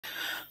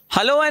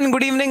Hello and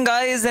good evening,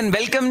 guys, and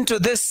welcome to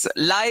this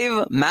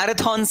live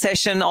marathon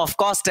session of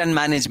Cost and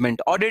Management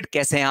Audit.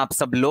 कैसे हैं आप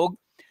सब लोग?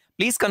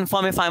 Please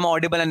confirm if I'm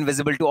audible and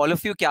visible to all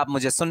of you. क्या आप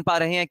मुझे सुन पा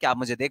रहे हैं? क्या आप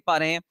मुझे देख पा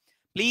रहे हैं?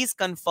 Please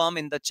confirm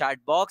in the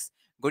chat box.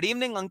 Good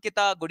evening,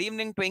 Ankita. Good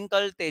evening,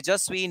 Twinkle,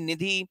 Tejaswi,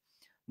 Nidhi,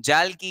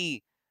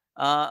 Jalki,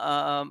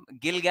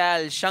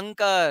 Gilgal,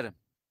 Shankar,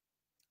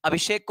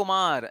 Abhishek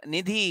Kumar,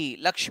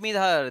 Nidhi,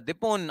 Lakshmidhar,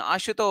 Dipun,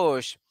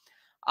 Ashutosh,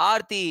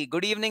 Aarti.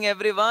 Good evening,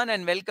 everyone,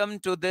 and welcome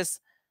to this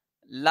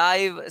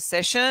live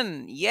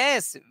session.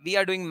 Yes, we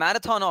are doing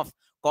marathon of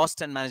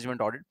Cost and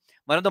Management Audit,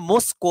 one of the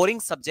most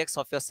scoring subjects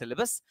of your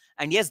syllabus.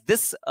 And yes,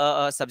 this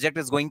subject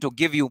is going to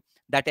give you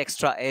that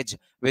extra edge,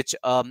 which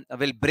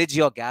will bridge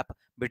your gap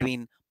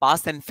between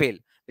pass and fail,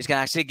 which can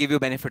actually give you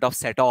benefit of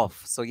set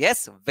off. So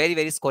yes, very,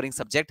 very scoring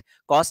subject,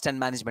 Cost and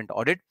Management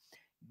Audit.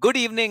 Good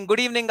evening,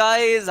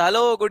 guys.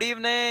 Hello, good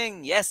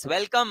evening. Yes,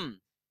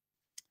 welcome.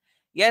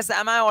 Yes,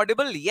 am I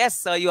audible? Yes,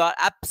 sir, you are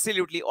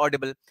absolutely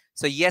audible.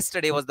 So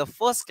yesterday was the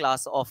first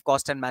class of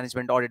Cost and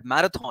Management Audit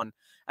Marathon.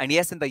 And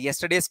yes, in the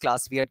yesterday's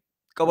class, we had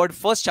covered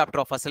first chapter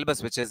of our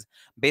syllabus, which is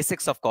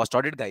Basics of Cost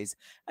Audit, guys.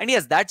 And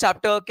yes, that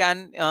chapter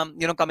can,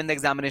 come in the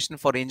examination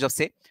for range of,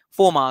 say,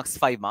 4 marks,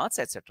 5 marks,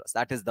 etc. So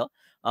that is the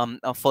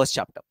first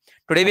chapter.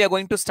 Today, we are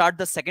going to start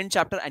the second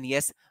chapter. And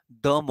yes,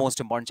 the most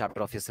important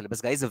chapter of your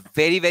syllabus, guys.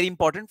 Very, very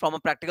important from a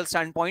practical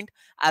standpoint,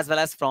 as well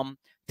as from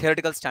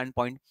theoretical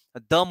standpoint.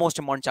 The most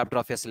important chapter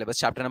of your syllabus,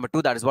 chapter number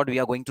 2. That is what we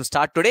are going to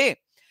start today.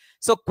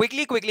 So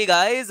quickly,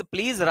 guys,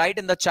 please write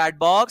in the chat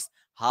box,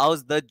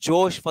 how's the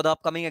Josh for the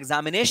upcoming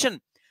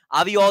examination?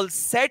 Are we all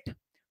set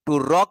to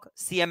rock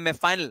CMA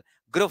final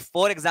group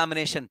 4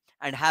 examination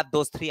and have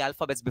those 3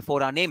 alphabets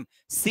before our name?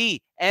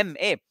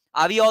 CMA.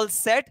 Are we all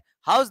set?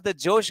 How's the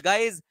Josh,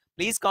 guys?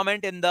 Please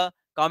comment in the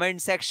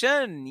comment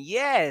section.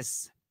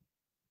 Yes.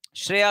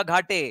 Shreya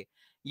Ghate,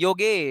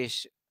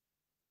 Yogesh,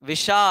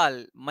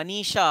 Vishal,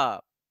 Manisha,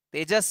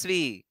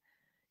 Tejasvi.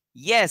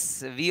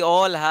 Yes, we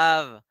all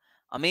have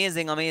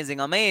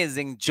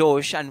amazing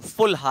Josh and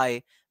full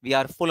high. We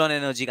are full on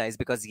energy, guys,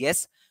 because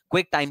yes,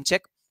 quick time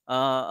check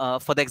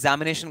for the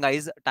examination,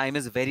 guys. Time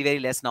is very, very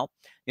less now.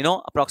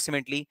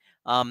 Approximately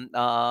even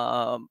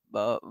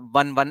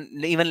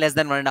less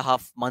than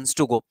 1.5 months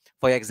to go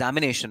for your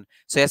examination.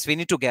 So yes, we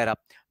need to gear up.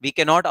 We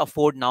cannot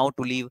afford now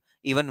to leave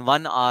even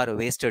 1 hour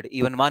wasted.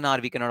 Even 1 hour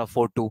we cannot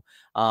afford to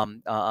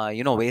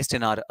waste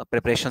in our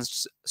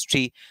preparations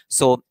tree.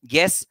 So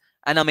yes,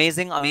 an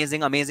amazing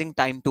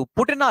time to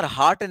put in our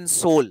heart and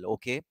soul,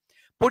 okay?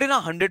 Put in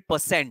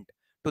 100%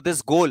 to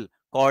this goal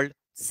called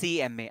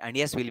CMA. And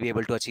yes, we'll be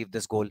able to achieve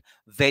this goal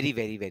very,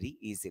 very, very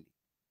easily.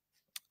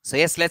 So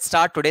yes, let's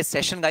start today's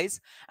session,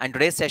 guys. And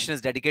today's session is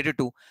dedicated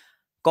to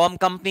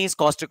Companies,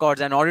 Cost Records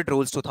and Audit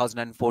Rules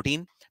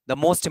 2014, the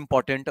most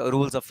important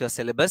rules of your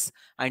syllabus.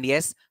 And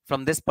yes,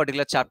 from this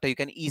particular chapter, you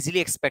can easily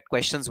expect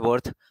questions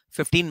worth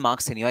 15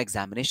 marks in your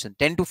examination.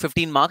 10 to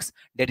 15 marks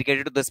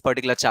dedicated to this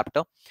particular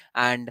chapter.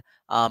 And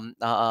what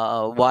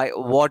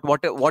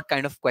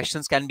kind of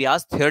questions can be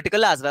asked?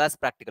 Theoretical as well as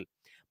practical.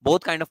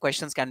 Both kind of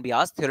questions can be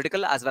asked.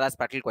 Theoretical as well as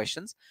practical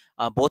questions.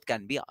 Both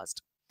can be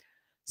asked.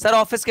 Sir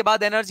office के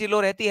बाद energy low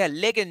रहती है,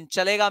 लेकिन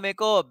चलेगा मेरे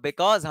को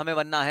because हमें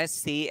बनना है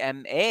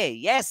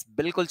CMA. यस,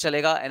 बिल्कुल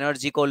चलेगा.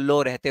 एनर्जी को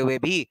लो रहते हुए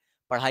भी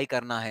पढ़ाई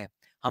करना है,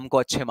 हमको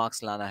अच्छे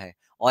मार्क्स लाना है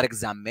और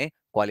एग्जाम में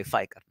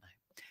क्वालिफाई करना है.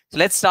 So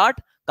let's start.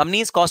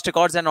 Companies, Cost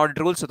Records and Audit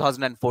Rules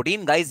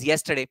 2014. Guys,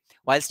 yesterday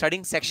while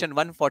studying section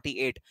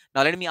 148,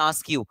 now let me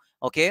ask you,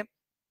 okay,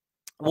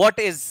 what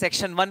is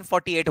section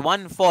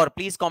 148.1 for?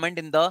 Please comment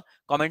in the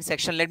comment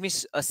section. Let me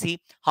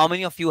see how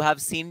many of you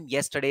have seen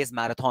yesterday's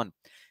marathon.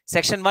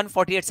 Section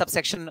 148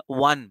 subsection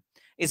 1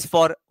 is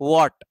for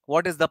what?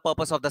 What is the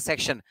purpose of the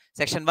section?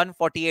 Section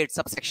 148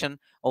 subsection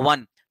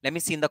 1. Let me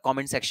see in the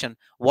comment section.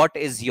 What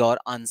is your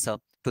answer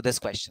to this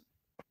question?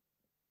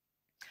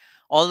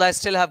 Although I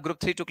still have group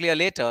 3 to clear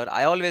later,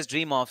 I always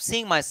dream of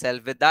seeing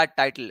myself with that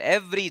title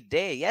every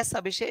day. Yes,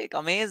 Abhishek.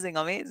 Amazing.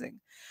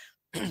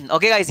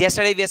 Okay, guys.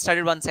 Yesterday we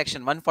studied one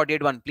section,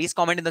 148.1. Please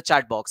comment in the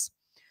chat box.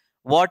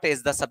 What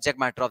is the subject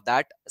matter of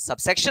that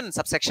subsection?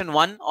 Subsection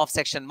 1 of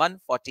section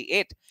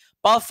 148.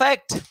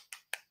 Perfect.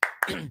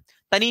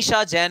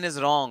 Tanisha Jain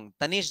is wrong.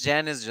 Tanish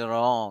Jain is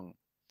wrong.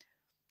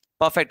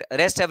 Perfect.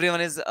 Rest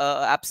everyone is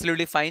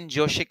absolutely fine.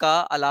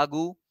 Joshika,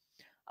 Alagu,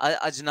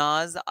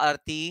 Ajnaz,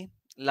 Arti,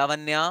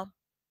 Lavanya.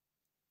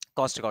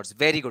 Cost records.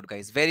 Very good,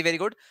 guys. Very, very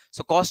good.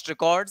 So cost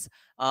records.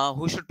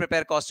 Who should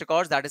prepare cost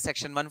records? That is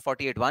section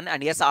 148.1.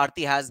 And yes,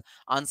 Aarti has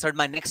answered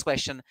my next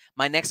question.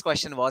 My next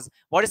question was,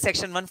 what is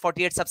section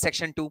 148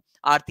 subsection 2?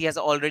 Aarti has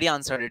already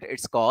answered it.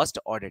 It's cost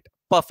audit.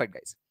 Perfect,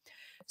 guys.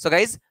 So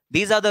guys,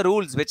 these are the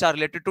rules which are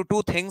related to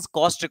 2 things,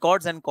 cost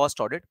records and cost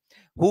audit.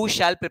 Who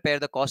shall prepare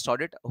the cost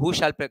audit? Who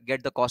shall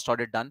get the cost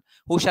audit done?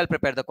 Who shall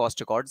prepare the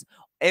cost records?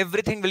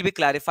 Everything will be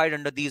clarified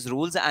under these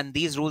rules, and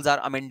these rules are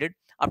amended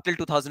up till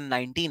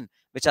 2019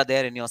 which are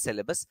there in your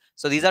syllabus.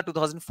 So these are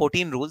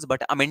 2014 rules,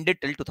 but amended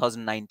till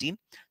 2019.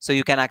 So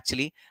you can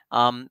actually,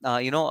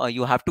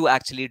 you have to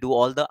actually do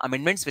all the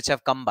amendments which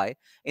have come by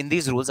in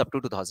these rules up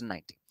to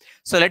 2019.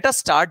 So let us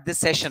start this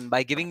session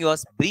by giving you a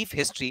brief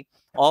history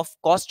of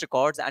cost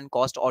records and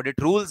cost audit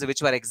rules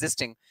which were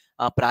existing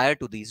prior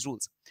to these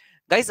rules.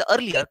 Guys,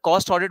 earlier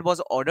cost audit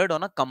was ordered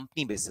on a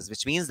company basis,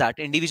 which means that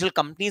individual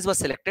companies were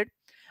selected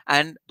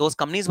and those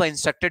companies were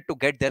instructed to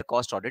get their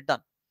cost audit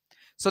done.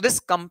 So this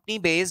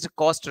company-based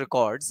cost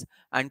records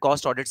and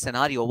cost audit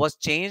scenario was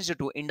changed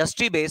to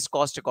industry-based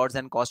cost records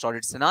and cost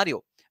audit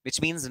scenario,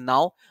 which means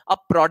now a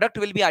product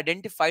will be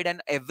identified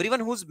and everyone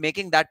who's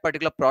making that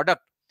particular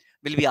product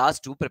will be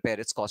asked to prepare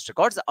its cost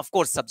records, of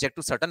course, subject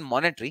to certain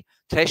monetary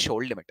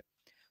threshold limit.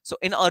 So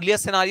in earlier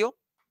scenario,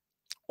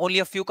 only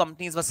a few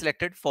companies were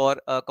selected for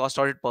cost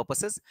audit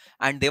purposes,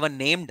 and they were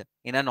named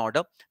in an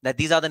order that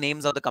these are the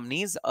names of the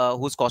companies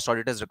whose cost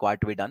audit is required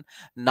to be done.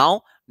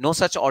 Now, no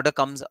such order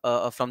comes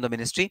from the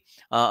ministry.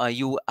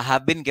 You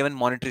have been given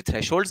monetary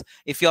thresholds.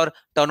 If your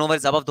turnover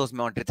is above those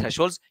monetary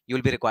thresholds, you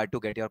will be required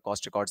to get your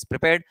cost records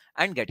prepared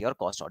and get your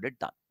cost audit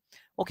done.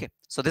 Okay,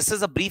 so this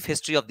is a brief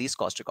history of these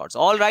cost records.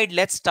 All right,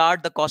 let's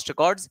start the cost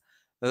records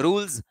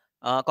rules,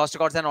 cost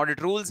records and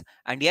audit rules.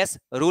 And yes,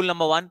 rule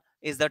number 1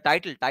 is the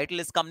title. Title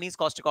is Companies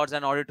Cost Records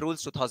and Audit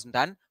Rules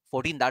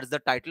 2014. That is the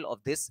title of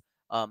this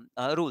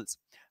rules.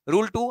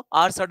 Rule 2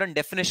 are certain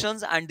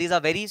definitions, and these are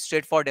very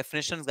straightforward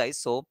definitions, guys.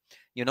 So,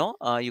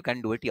 you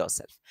can do it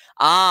yourself.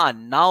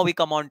 Now we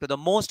come on to the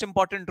most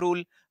important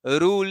rule,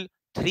 rule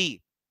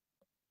 3.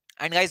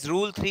 And guys,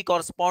 rule 3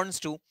 corresponds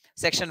to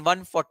section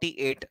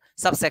 148,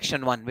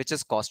 subsection 1, which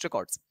is cost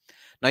records.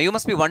 Now you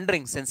must be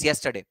wondering since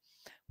yesterday,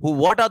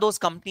 what are those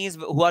companies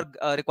who are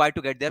required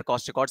to get their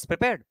cost records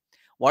prepared?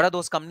 What are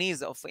those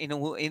companies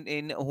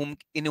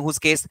in whose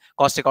case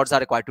cost records are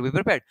required to be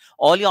prepared?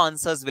 All your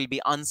answers will be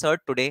answered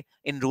today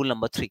in rule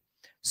number 3.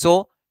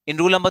 So in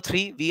rule number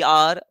 3, we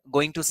are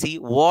going to see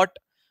what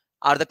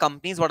are the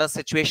companies, what are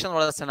situations,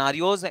 what are the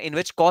scenarios in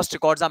which cost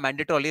records are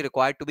mandatorily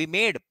required to be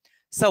made.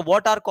 So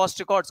what are cost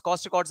records?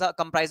 Cost records are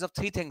comprised of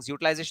 3 things: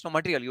 utilization of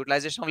material,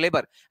 utilization of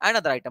labor, and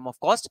other item of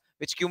cost,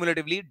 which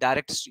cumulatively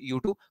directs you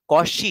to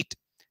cost sheet.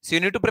 So you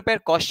need to prepare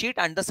cost sheet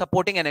and the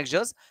supporting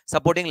annexures,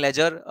 supporting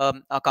ledger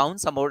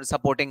accounts,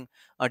 supporting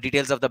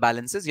details of the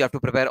balances. You have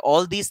to prepare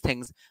all these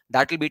things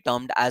that will be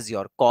termed as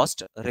your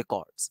cost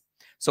records.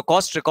 So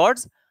cost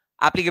records,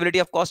 applicability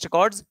of cost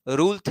records.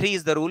 Rule 3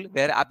 is the rule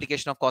where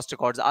application of cost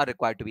records are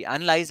required to be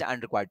analyzed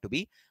and required to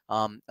be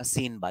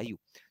seen by you.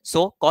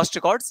 So cost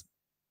records.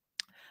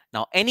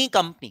 Now, any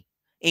company,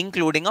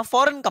 including a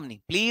foreign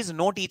company, please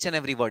note each and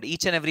every word.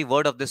 Each and every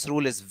word of this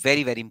rule is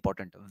very, very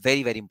important.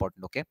 Very, very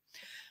important. Okay.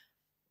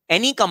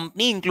 Any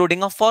company,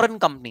 including a foreign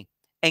company,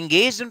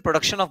 engaged in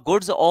production of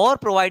goods or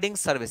providing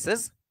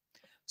services.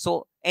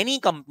 So any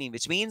company,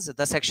 which means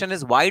the section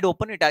is wide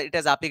open. It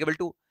is applicable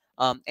to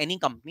any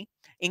company,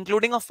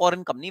 including a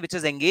foreign company, which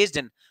is engaged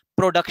in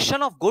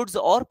production of goods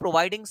or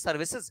providing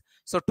services.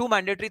 So 2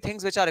 mandatory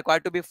things which are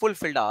required to be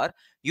fulfilled are: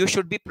 you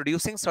should be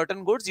producing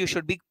certain goods, you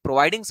should be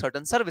providing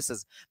certain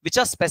services, which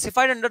are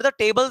specified under the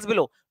tables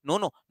below.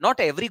 No, not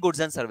every goods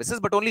and services,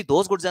 but only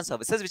those goods and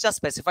services which are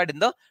specified in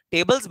the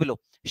tables below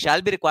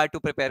shall be required to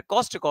prepare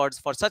cost records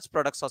for such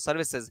products or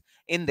services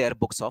in their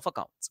books of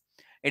accounts.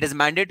 It is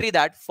mandatory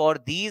that for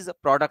these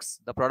products,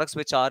 the products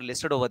which are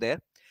listed over there,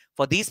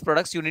 for these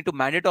products, you need to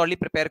mandatorily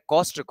prepare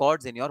cost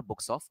records in your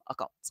books of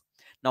accounts.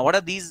 Now, what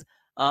are these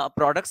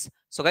products?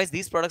 So guys,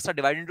 these products are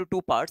divided into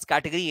 2 parts,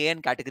 category A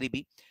and category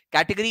B.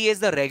 Category A is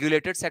the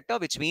regulated sector,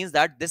 which means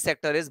that this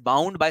sector is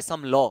bound by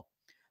some law.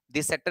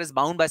 This sector is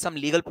bound by some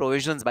legal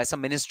provisions, by some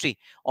ministry,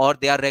 or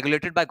they are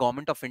regulated by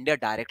Government of India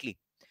directly.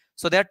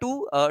 So there are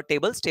 2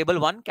 tables. Table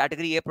 1,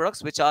 category A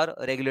products, which are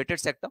regulated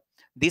sector.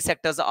 These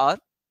sectors are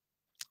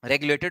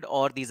regulated,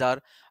 or these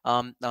are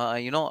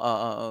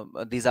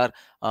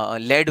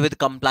led with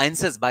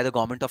compliances by the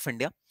Government of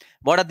India.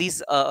 What are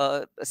these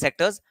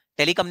sectors?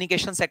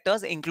 Telecommunication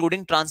sectors,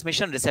 including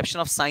transmission, reception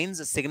of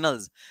signs,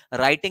 signals,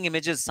 writing,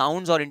 images,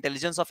 sounds, or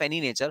intelligence of any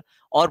nature,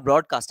 or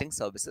broadcasting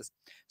services.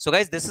 So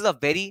guys, this is a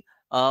very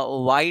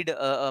wide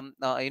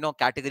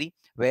category,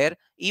 where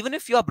even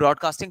if you are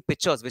broadcasting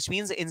pictures, which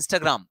means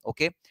Instagram,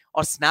 okay,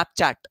 or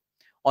Snapchat,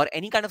 or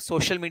any kind of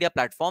social media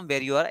platform where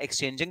you are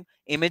exchanging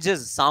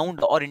images, sound,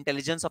 or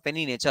intelligence of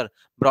any nature,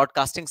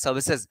 broadcasting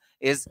services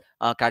is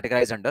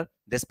categorized under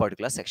this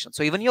particular section.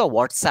 So even your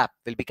WhatsApp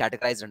will be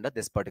categorized under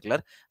this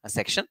particular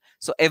section.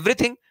 So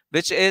everything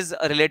which is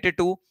related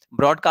to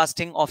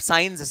broadcasting of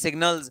signs,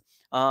 signals,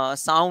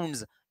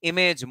 sounds,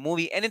 image,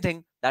 movie,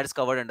 anything that is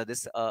covered under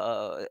this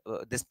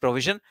this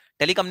provision.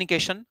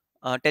 Telecommunication,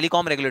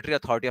 Telecom Regulatory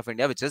Authority of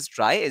India, which is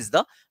TRAI, is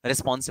the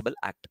responsible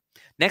act.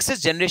 Next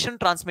is generation,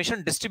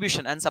 transmission,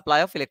 distribution, and supply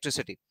of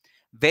electricity.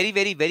 Very,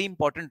 very, very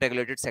important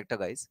regulated sector,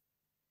 guys.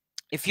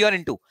 If you are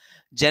into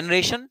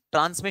generation,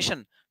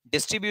 transmission,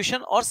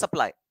 distribution, or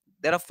supply,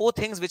 there are 4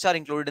 things which are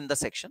included in the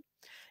section.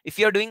 If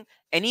you are doing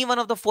any one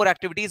of the 4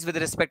 activities with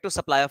respect to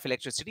supply of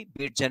electricity,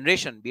 be it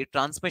generation, be it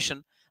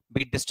transmission,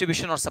 be it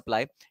distribution or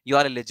supply, you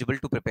are eligible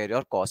to prepare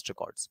your cost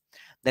records.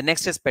 The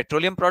next is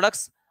petroleum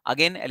products,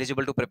 again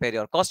eligible to prepare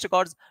your cost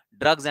records.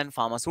 Drugs and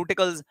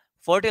pharmaceuticals,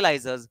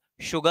 fertilizers,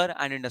 sugar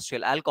and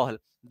industrial alcohol,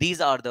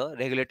 these are the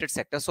regulated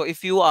sectors. So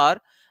if you are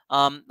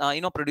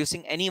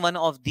producing any one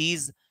of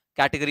these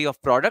category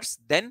of products,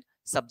 then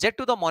subject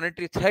to the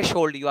monetary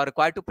threshold, you are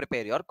required to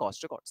prepare your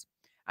cost records.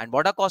 And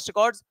what are cost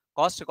records?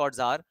 Cost records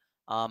are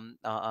the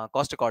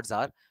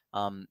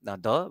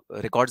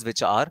records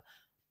which are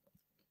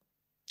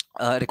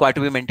required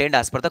to be maintained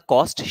as per the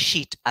cost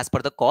sheet,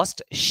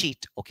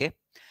 okay.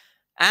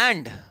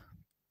 And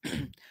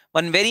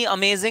one very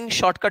amazing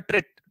shortcut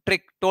trick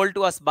told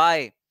to us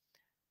by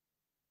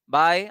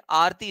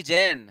Aarti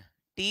Jain,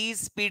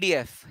 Tease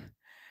PDF.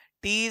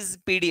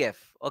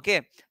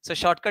 Okay, so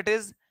shortcut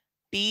is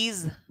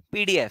Tease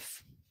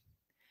PDF.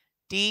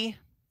 TEAS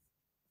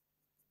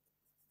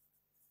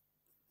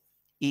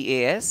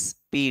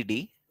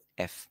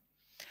PDF.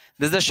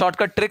 This is a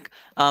shortcut trick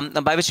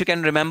by which you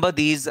can remember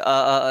these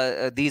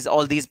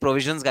all these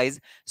provisions, guys.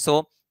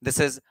 So this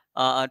is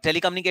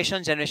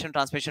telecommunication, generation,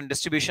 transmission,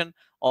 distribution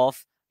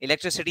of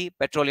electricity,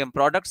 petroleum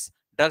products,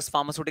 drugs,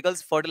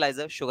 pharmaceuticals,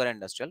 fertilizer, sugar, and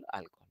industrial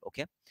alcohol.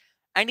 Okay.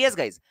 And yes,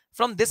 guys,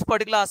 from this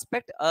particular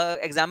aspect,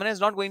 examiner is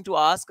not going to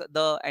ask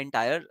the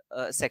entire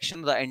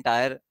section, the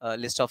entire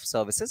list of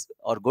services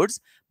or goods,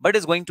 but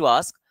is going to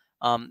ask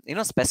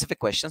specific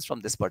questions from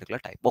this particular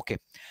type. Okay.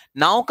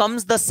 Now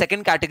comes the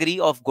second category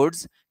of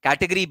goods,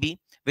 category B,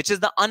 which is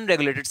the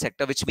unregulated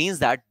sector, which means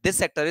that this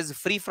sector is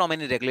free from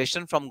any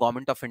regulation from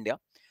Government of India,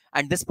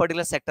 and this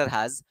particular sector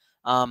has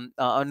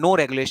no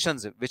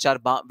regulations which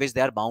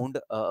they are bound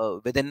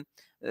within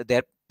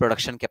their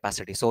production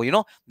capacity. So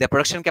their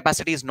production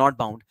capacity is not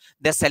bound,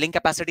 their selling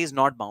capacity is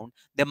not bound,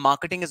 their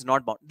marketing is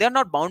not bound, they are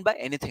not bound by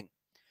anything.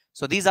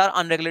 So these are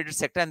unregulated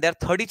sector, and there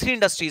are 33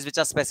 industries which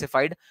are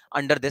specified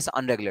under this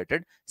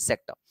unregulated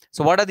sector.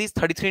 So what are these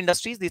 33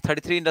 industries? These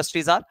 33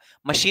 industries are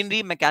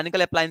machinery,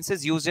 mechanical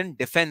appliances used in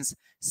defense,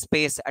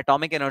 space,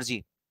 atomic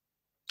energy.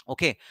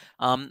 Okay.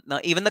 Now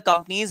even the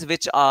companies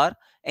which are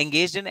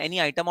engaged in any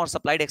item or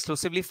supplied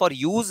exclusively for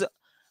use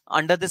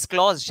under this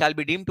clause shall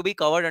be deemed to be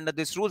covered under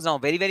these rules. Now,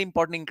 very, very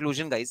important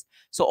inclusion, guys.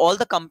 So all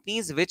the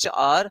companies which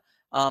are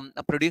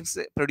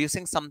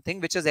producing something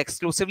which is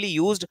exclusively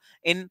used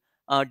in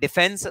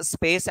defense,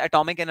 space,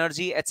 atomic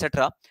energy,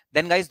 etc.,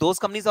 then guys, those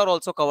companies are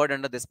also covered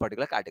under this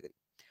particular category.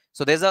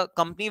 So there's a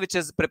company which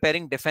is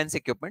preparing defense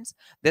equipments.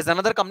 There's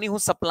another company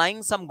who's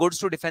supplying some goods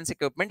to defense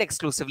equipment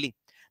exclusively.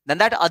 Then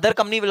that other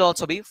company will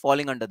also be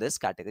falling under this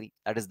category.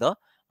 That is the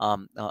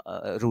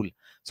rule.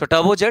 So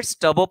turbojets,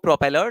 turbo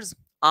propellers,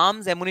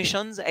 arms,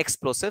 ammunitions,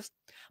 explosives,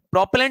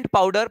 propellant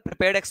powder,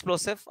 prepared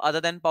explosive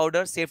other than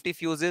powder, safety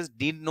fuses,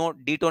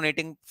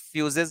 detonating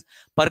fuses,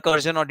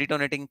 percussion or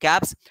detonating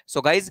caps. So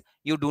guys,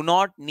 you do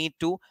not need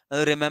to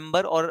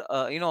remember or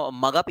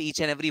mug up each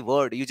and every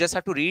word. You just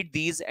have to read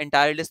these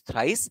entire list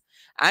thrice,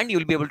 and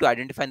you'll be able to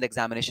identify in the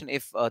examination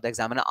if the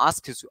examiner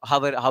asks you.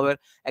 However,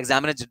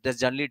 examiner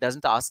generally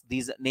doesn't ask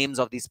these names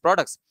of these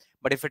products,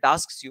 but if it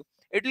asks you,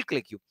 it will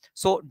click you.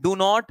 So do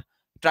not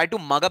try to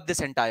mug up this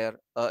entire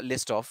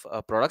list of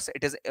products.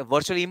 It is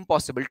virtually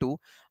impossible to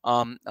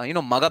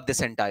mug up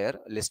this entire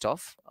list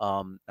of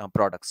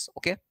products.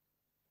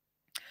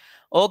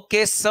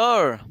 Okay,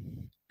 sir.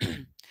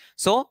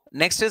 So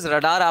next is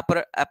radar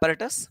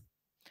apparatus,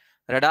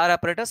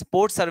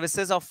 port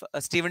services of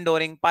Steven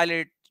Doring,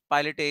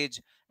 pilotage,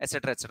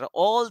 etc.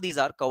 All these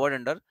are covered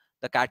under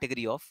the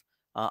category of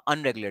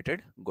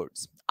unregulated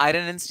goods.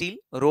 Iron and steel,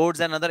 roads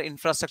and other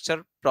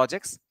infrastructure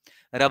projects,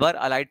 rubber,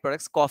 allied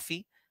products,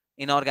 coffee,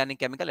 inorganic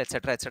chemical,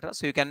 etc.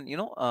 So you can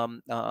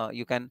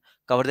you can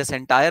cover this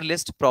entire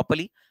list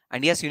properly,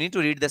 and yes, you need to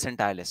read this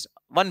entire list.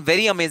 One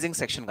very amazing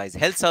section, guys.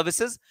 Health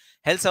services,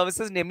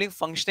 namely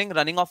functioning,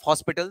 running of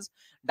hospitals,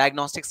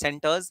 diagnostic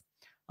centers,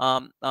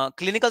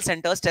 clinical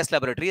centers, test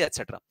laboratory,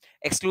 etc.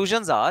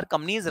 Exclusions are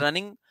companies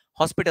running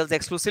hospitals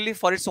exclusively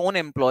for its own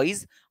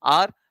employees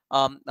are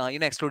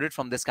excluded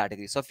from this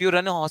category. So if you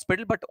run a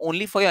hospital but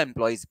only for your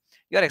employees,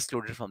 you are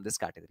excluded from this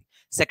category.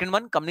 Second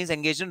one, companies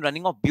engaged in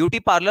running of beauty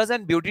parlors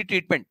and beauty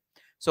treatment.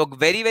 So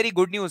very, very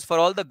good news for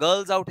all the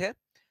girls out here.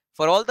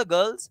 For all the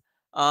girls,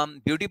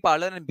 beauty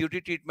parlor and beauty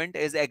treatment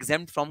is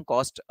exempt from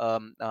cost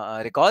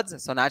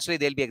records. So naturally,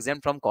 they'll be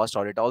exempt from cost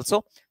audit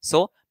also.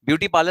 So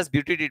beauty parlors,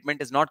 beauty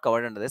treatment is not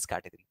covered under this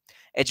category.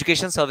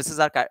 Education services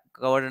are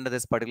covered under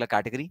this particular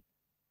category.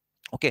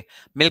 Okay,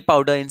 milk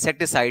powder,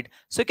 insecticide.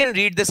 So you can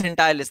read this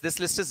entire list. This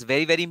list is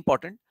very, very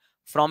important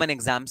from an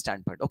exam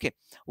standpoint. Okay,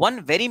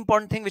 one very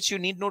important thing which you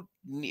need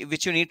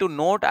to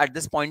note at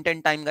this point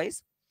in time,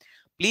 guys.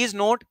 Please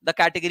note the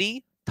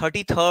category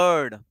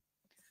 33rd.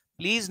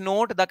 Please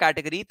note the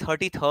category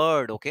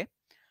 33rd. Okay,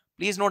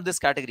 please note this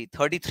category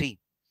 33.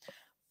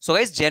 So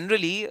guys,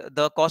 generally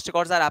the cost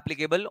records are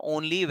applicable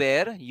only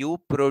where you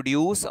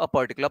produce a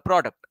particular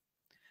product.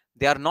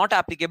 They are not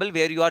applicable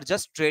where you are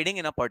just trading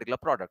in a particular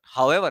product.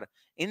 However,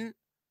 in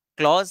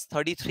clause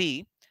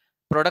 33,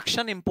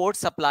 production, import,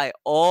 supply,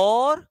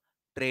 or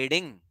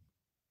trading.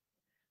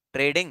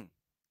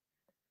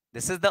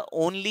 This is the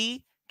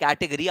only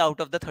category out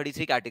of the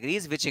 33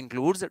 categories, which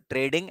includes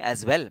trading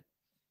as well.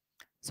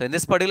 So in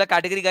this particular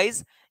category,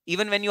 guys,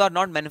 even when you are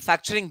not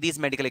manufacturing these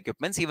medical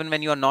equipments, even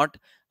when you are not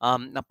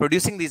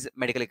producing these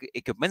medical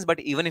equipments, but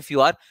even if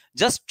you are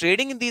just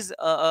trading in these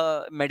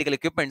medical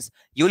equipments,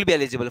 you will be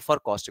eligible for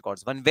cost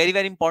records. One very,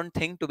 very important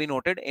thing to be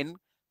noted in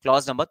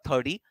clause number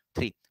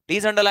 33.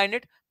 Please underline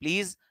it.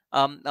 Please,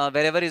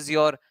 wherever is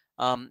your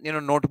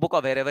notebook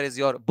or wherever is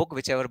your book,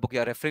 whichever book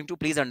you are referring to,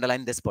 please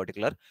underline this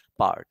particular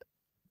part.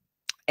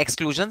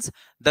 Exclusions: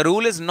 the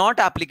rule is not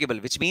applicable,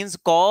 which means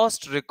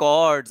cost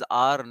records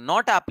are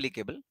not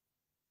applicable.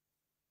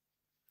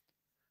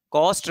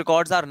 Cost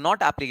records are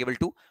not applicable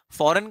to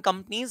foreign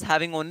companies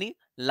having only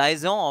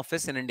liaison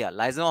office in India.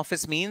 Liaison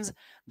office means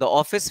the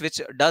office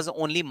which does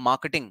only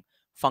marketing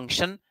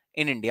function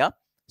in India.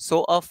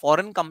 So a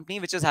foreign company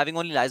which is having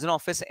only liaison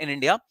office in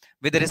India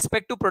with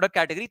respect to product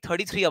category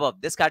 33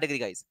 above, this category,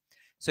 guys.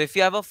 So if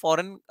you have a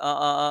foreign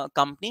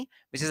company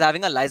which is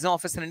having a liaison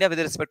office in India with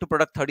respect to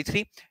product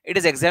 33, it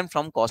is exempt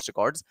from cost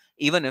records,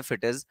 even if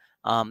it is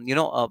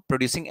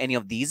producing any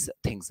of these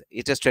things.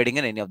 It is trading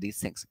in any of these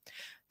things.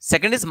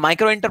 Second is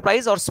micro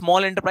enterprise or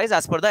small enterprise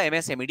as per the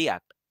MSMED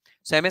Act.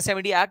 So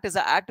MSMED Act is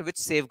an act which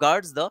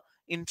safeguards the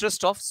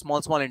interest of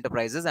small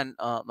enterprises and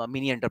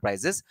mini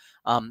enterprises.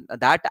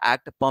 That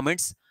act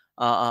permits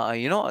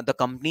the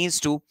companies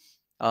to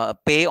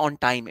pay on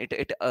time.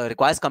 It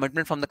requires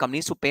commitment from the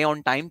companies to pay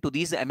on time to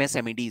these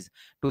MSMEDs,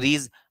 to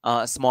these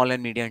small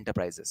and medium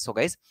enterprises. So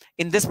guys,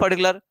 in this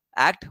particular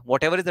act,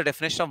 whatever is the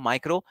definition of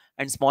micro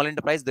and small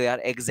enterprise, they are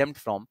exempt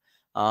from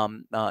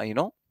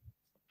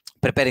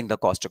preparing the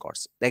cost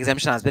records. The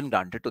exemption has been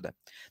granted to them.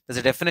 There's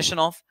a definition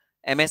of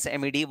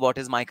MSMED, what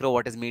is micro,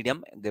 what is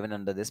medium, given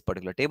under this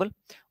particular table.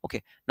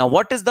 Okay, now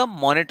what is the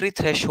monetary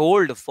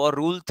threshold for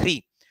rule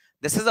 3?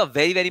 This is a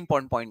very, very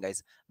important point,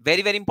 guys.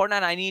 Very, very important,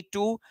 and I need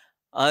to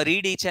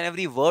read each and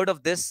every word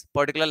of this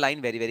particular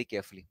line very, very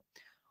carefully.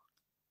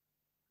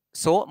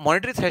 So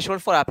monetary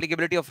threshold for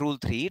applicability of rule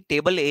 3,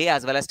 table A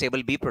as well as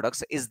table B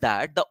products, is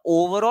that the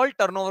overall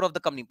turnover of the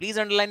company, please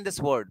underline this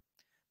word.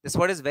 This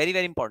word is very,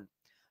 very important.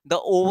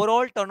 The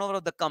overall turnover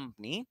of the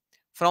company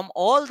from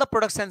all the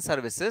products and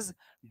services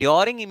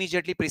during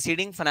immediately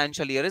preceding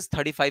financial year is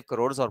 35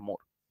 crores or more.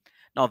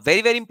 Now,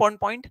 very, very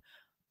important point.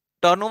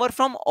 Turnover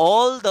from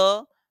all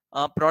the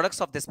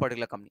products of this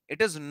particular company.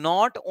 It is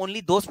not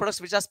only those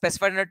products which are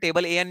specified under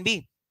table A and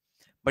B,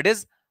 but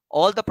is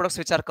all the products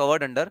which are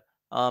covered under,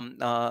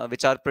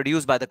 which are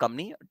produced by the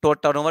company.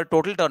 Total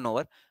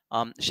turnover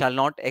shall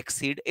not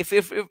exceed, if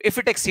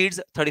it exceeds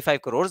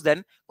 35 crores,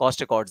 then cost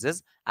records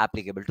is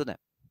applicable to them.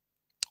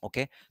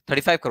 Okay,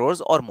 35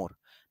 crores or more,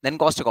 then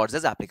cost records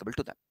is applicable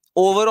to them.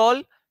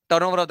 Overall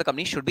turnover of the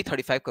company should be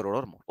 35 crore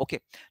or more.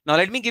 Okay, now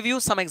let me give you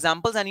some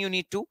examples, and you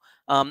need to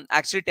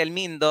actually tell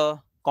me in the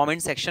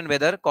comment section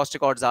whether cost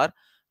records are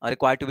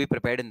required to be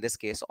prepared in this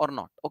case or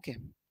not. Okay,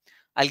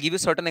 I'll give you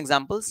certain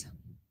examples,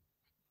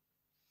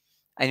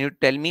 and you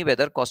tell me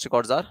whether cost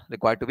records are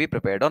required to be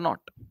prepared or not.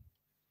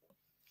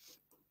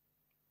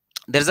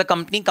 There is a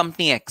company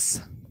X.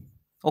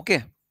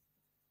 Okay,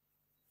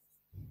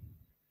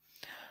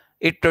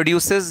 it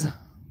produces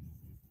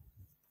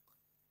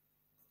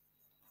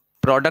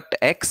product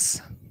X,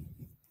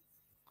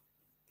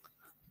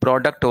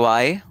 product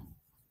Y,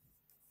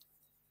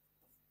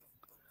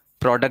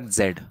 product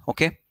Z.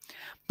 Okay,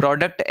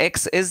 product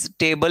X is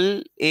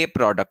table A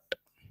product.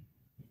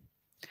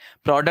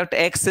 Product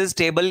X is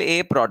table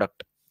A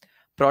product.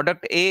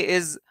 Product A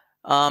is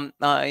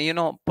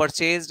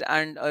purchased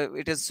and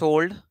it is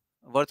sold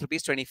worth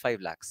rupees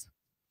 25 lakhs.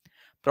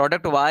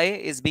 Product Y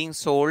is being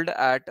sold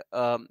at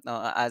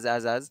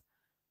as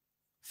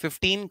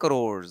 15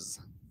 crores.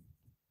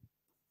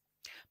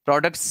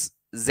 Products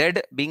Z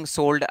being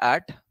sold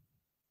at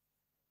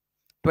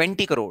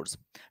 20 crores.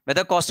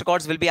 Whether cost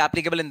records will be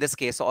applicable in this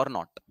case or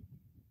not.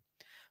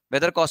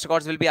 Whether cost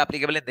records will be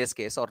applicable in this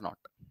case or not.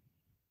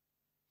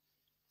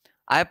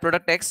 I have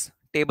product X,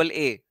 table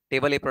A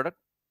product.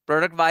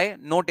 Product Y,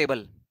 no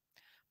table.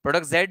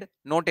 Product Z,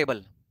 no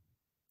table.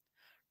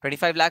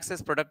 25 lakhs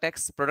is product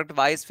X, product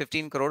Y is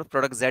 15 crores,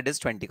 product Z is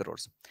 20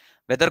 crores.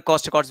 Whether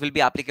cost records will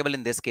be applicable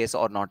in this case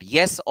or not.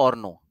 Yes or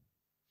no?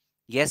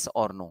 Yes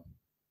or no?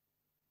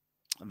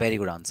 Very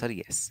good answer,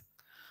 yes.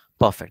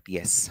 Perfect,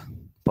 yes.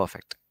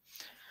 Perfect.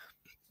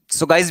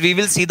 So guys, we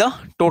will see the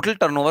total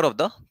turnover of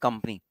the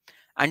company.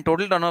 And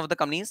total turnover of the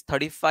company is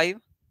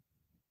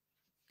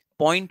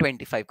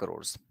 35.25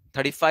 crores.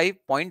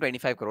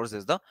 35.25 crores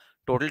is the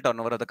total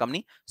turnover of the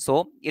company.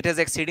 So it is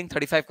exceeding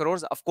 35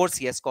 crores. Of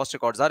course, yes, cost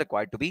records are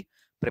required to be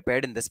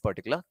prepared in this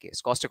particular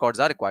case. Cost records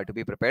are required to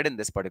be prepared in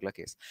this particular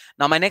case.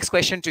 Now, my next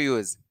question to you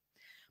is,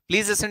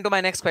 please listen to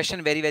my next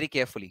question very, very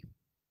carefully.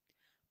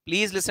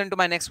 Please listen to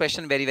my next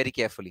question very, very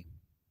carefully.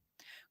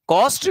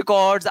 Cost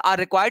records are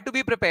required to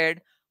be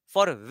prepared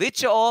for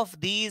which of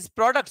these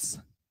products?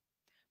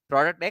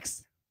 Product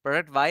X,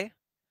 product Y,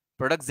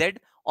 product Z,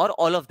 or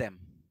all of them?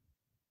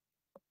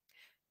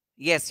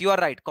 Yes, you are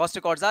right. Cost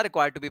records are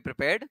required to be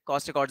prepared.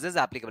 Cost records is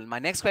applicable. My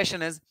next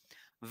question is,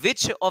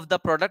 Which of the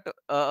product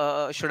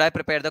should I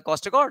prepare the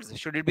cost records?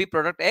 Should it be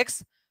product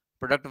X,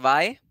 product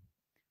Y,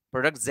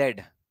 product Z?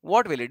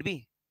 What will it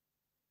be?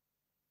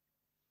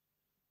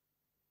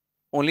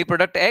 Only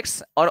product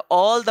X or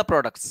all the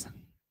products?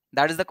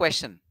 That is the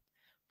question.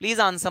 Please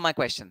answer my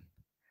question.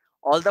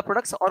 All the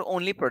products or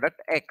only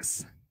product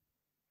X?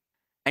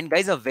 And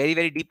guys, a very,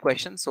 very deep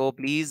question. So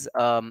please,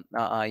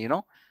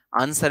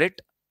 answer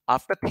it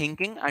after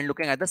thinking and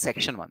looking at the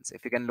section ones.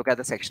 If you can look at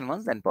the section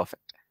ones, then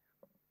perfect.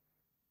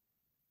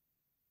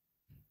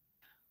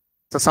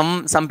 So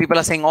some people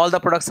are saying all the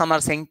products, some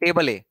are saying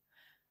table A.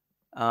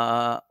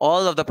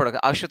 All of the products.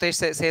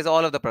 Ashutosh says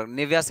all of the products.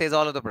 Nivya says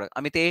all of the products.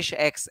 Amitesh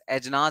X,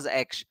 Ajnaz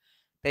X,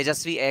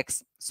 Tejasvi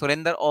X,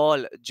 Surinder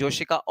all,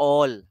 Joshika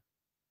all.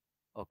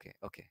 Okay.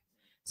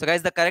 So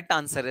guys, the correct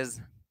answer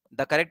is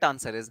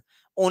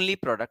only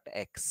product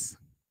X.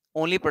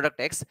 Only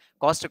product X.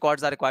 Cost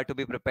records are required to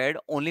be prepared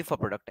only for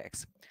product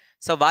X.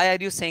 So why are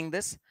you saying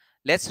this?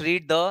 Let's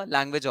read the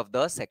language of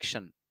the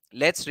section.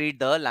 Let's read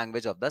the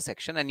language of the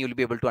section and you'll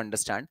be able to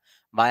understand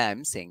why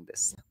I'm saying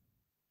this.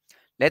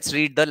 Let's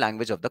read the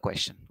language of the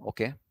question.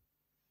 Okay.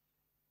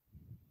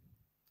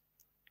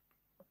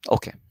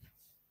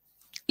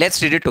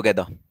 Let's read it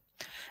together.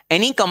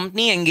 Any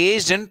company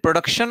engaged in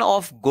production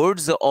of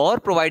goods or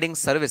providing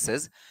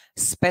services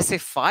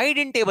specified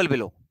in table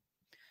below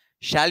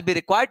shall be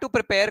required to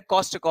prepare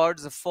cost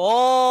records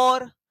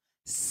for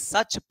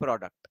such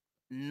product,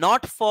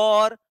 not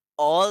for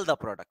all the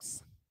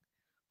products,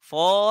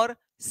 for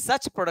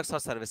such products or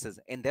services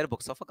in their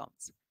books of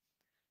accounts.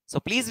 So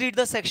please read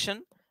the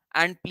section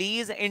and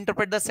please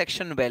interpret the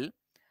section well.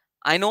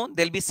 I know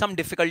there'll be some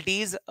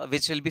difficulties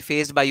which will be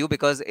faced by you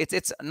because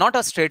it's not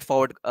a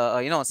straightforward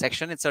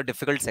section. It's a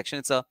difficult section.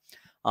 It's a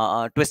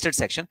twisted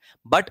section.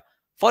 But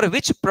for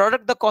which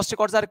product the cost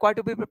records are required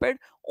to be prepared?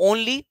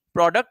 Only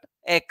product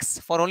X.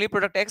 For only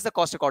product X, the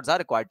cost records are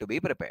required to be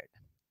prepared.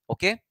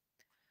 Okay.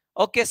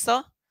 Okay,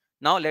 sir.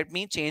 Now let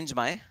me change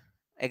my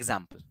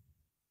example.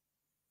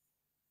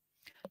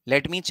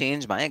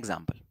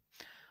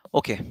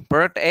 Okay,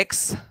 product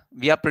X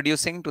we are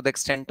producing to the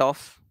extent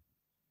of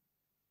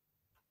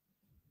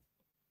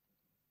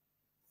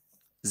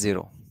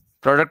 0.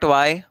 Product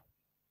Y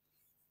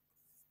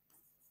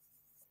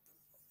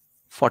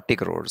 40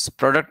 crores.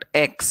 Product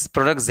X,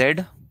 product Z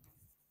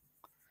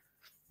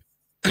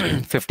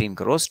 15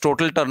 crores.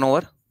 Total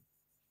turnover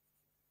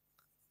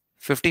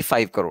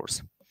 55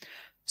 crores.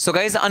 So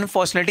guys,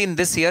 unfortunately in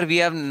this year we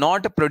have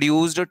not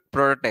produced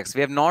product X.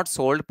 We have not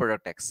sold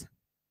product X.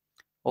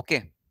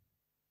 Okay.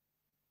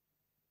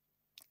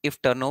 If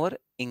turnover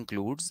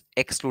includes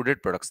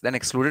excluded products, then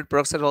excluded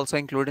products are also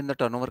included in the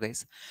turnover,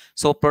 guys.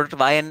 So product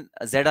Y and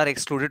Z are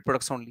excluded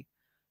products only.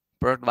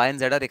 Product Y and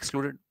Z are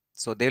excluded.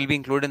 So they will be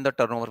included in the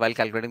turnover while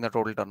calculating the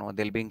total turnover.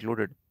 They'll be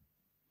included.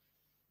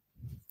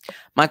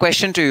 My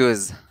question to you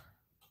is,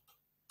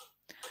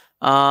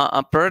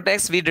 product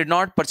X, we did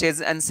not purchase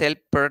and sell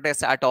product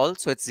X at all.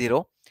 So it's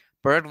 0.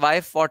 Product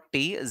Y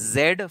 40,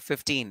 Z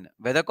 15.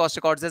 Whether cost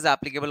records is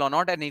applicable or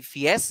not, and if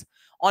yes,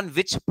 on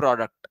which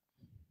product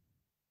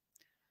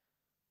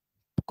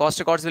cost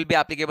records will be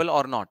applicable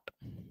or not?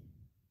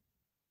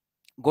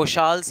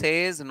 Goshal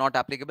says not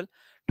applicable.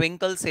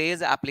 Twinkle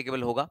says applicable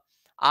hoga.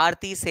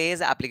 Aarti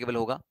says applicable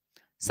hoga.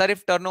 Sir,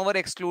 if turnover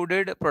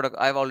excluded product,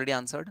 I've already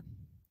answered.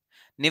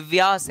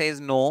 Nivya says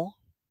no.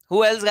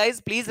 Who else,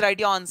 guys? Please write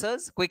your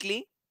answers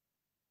quickly.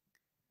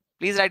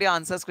 Please write your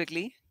answers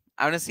quickly.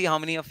 I want to see how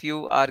many of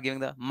you are giving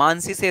the.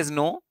 Mansi says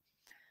no.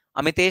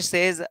 Amitesh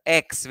says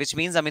X, which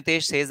means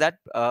Amitesh says that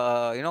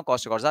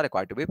cost records are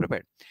required to be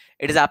prepared.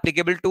 It is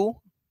applicable to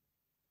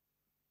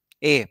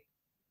A.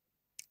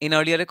 In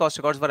earlier year, cost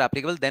records were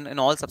applicable. Then in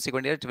all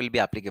subsequent years, it will be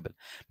applicable.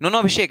 No,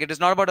 Abhishek, it is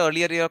not about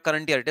earlier year or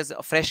current year. It is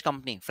a fresh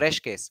company, fresh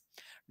case.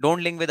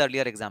 Don't link with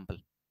earlier example.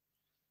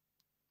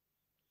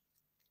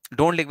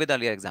 Don't link with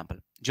earlier example.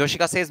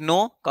 Joshika says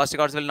no, cost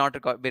records will not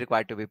be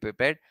required to be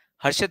prepared.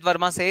 Harshit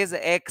Verma says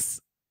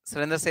X.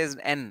 Surendra says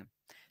N.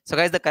 So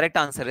guys, the correct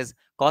answer is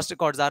cost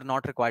records are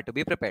not required to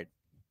be prepared.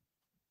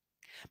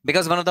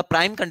 Because one of the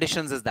prime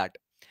conditions is that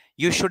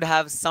you should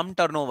have some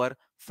turnover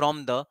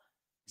from the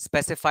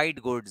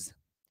specified goods.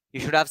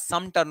 You should have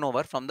some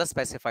turnover from the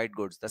specified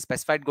goods. The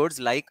specified goods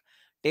like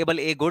table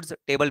A goods,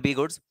 table B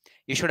goods.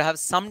 You should have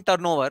some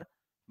turnover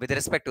with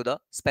respect to the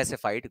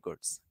specified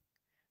goods.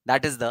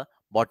 That is the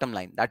bottom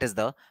line. That is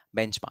the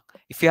benchmark.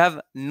 If you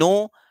have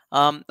no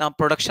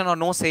production or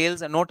no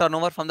sales and no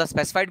turnover from the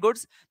specified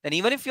goods, then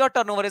even if your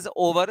turnover is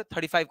over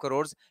 35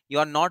 crores, you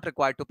are not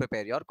required to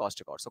prepare your cost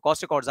records. So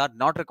cost records are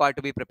not required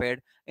to be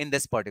prepared in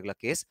this particular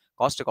case.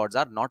 Cost records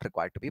are not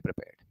required to be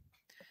prepared.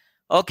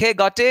 Okay,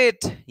 got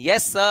it.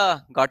 Yes,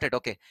 sir. Got it.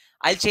 Okay.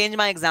 I'll change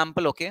my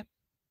example. Okay.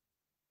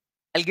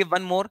 I'll give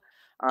one more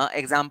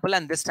example,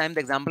 and this time the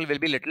example will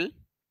be little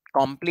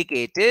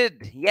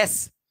complicated.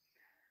 Yes.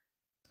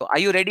 So are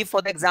you ready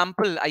for the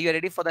example? Are you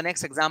ready for the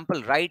next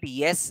example? Write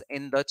yes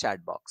in the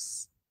chat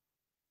box.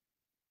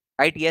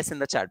 Write yes in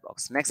the chat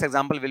box. Next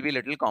example will be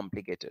little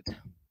complicated.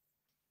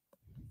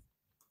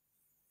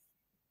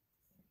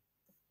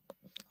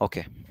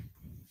 Okay.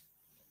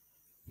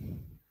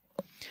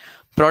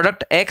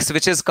 Product X,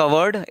 which is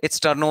covered, its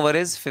turnover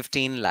is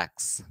 15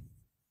 lakhs.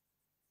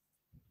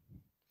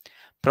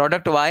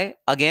 Product Y,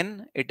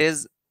 again, it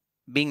is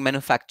being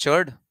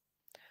manufactured,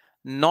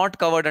 not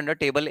covered under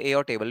table A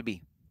or table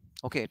B.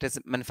 Okay, it is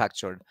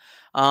manufactured.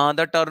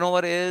 The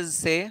turnover is,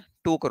 say,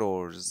 2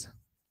 crores.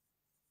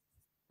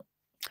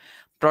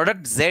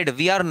 Product Z,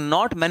 we are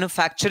not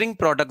manufacturing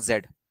product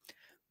Z.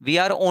 We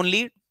are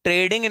only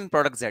trading in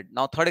product Z.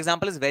 Now, third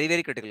example is very,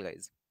 very critical,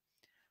 guys.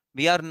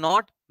 We are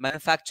not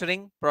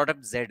manufacturing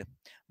product Z.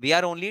 We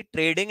are only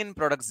trading in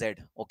product Z.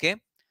 Okay.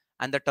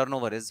 And the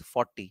turnover is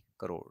 40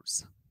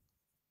 crores.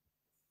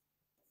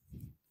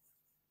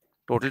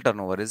 Total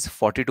turnover is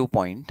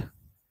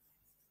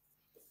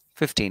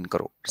 42.15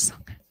 crores.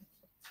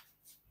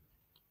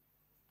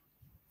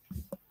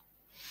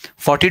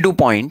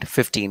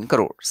 42.15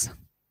 crores.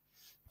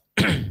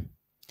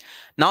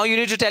 Now you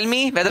need to tell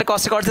me whether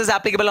cost records is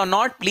applicable or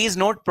not. Please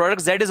note,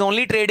 product Z is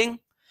only trading,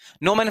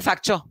 no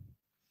manufacture.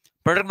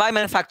 Product Y,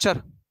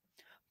 manufacture.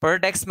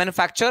 Product X,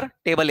 manufacture,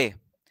 table A.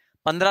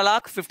 15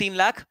 lakh, 15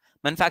 lakh,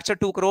 manufacture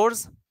 2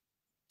 crores,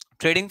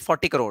 trading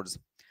 40 crores.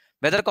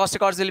 Whether cost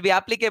records will be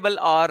applicable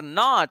or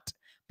not.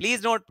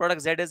 Please note,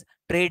 product Z is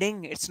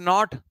trading. It's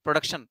not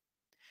production.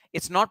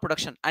 It's not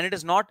production, and it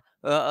is not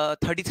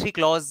 33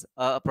 clause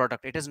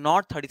product. It is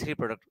not 33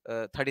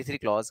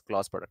 clause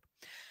product.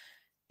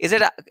 Is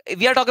it?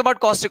 We are talking about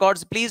cost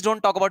records. Please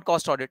don't talk about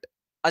cost audit.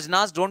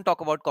 Ajnas, don't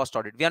talk about cost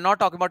audit. We are not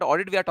talking about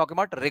audit. We are talking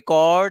about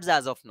records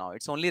as of now.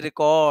 It's only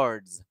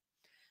records.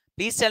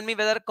 Please tell me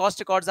whether cost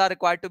records are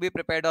required to be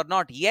prepared or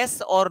not.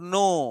 Yes or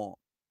no?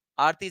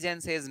 Aarti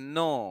Jain says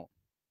no.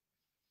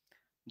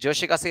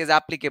 Joshika says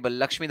applicable.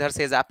 Lakshmidhar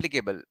says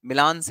applicable.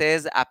 Milan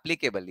says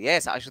applicable.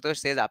 Yes, Ashutosh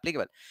says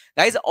applicable.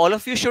 Guys, all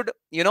of you should,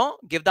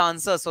 give the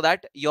answer so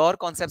that your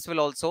concepts will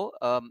also,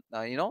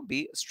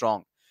 be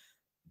strong.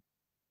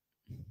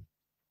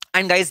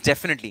 And guys,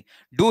 definitely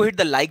do hit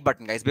the like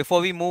button, guys. Before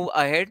we move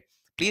ahead,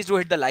 please do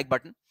hit the like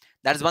button.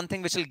 That is one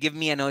thing which will give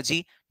me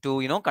energy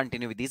to,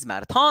 continue with these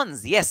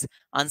marathons. Yes,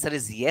 answer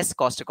is yes,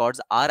 cost records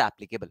are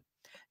applicable.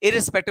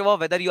 Irrespective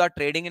of whether you are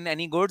trading in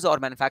any goods or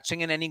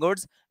manufacturing in any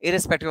goods,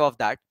 irrespective of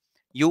that,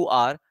 you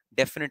are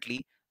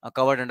definitely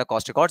covered under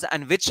cost records.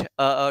 And which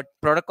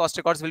product cost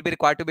records will be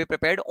required to be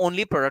prepared?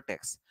 Only product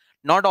X.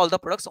 Not all the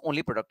products,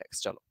 only product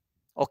X. Chalo.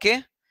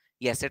 Okay?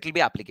 Yes, it will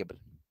be applicable.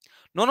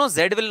 No,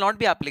 Z will not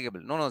be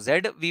applicable. No,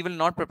 Z, we will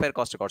not prepare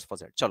cost records for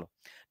Z. Chalo.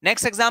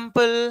 Next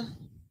example.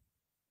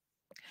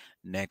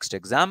 Next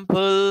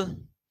example.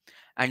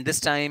 And this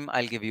time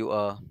I'll give you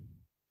a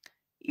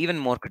even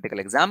more critical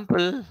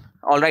example.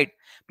 All right.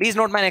 Please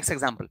note my next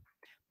example.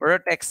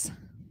 Product X,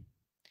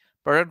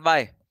 product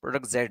Y,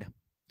 product Z.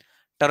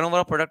 Turnover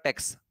of product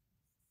X,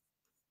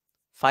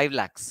 5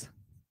 lakhs.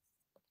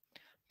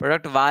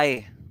 Product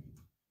Y,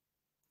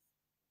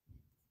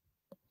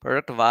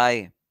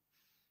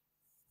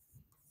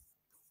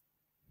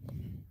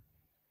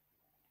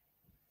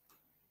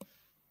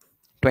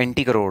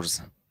 20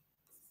 crores.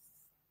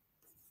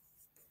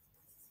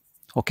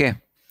 Okay.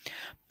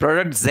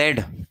 Product Z,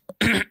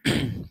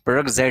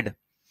 product Z,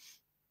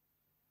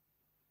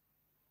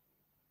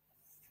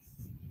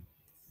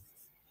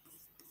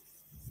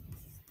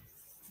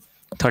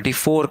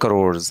 34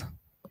 crores.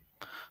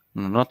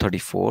 No, not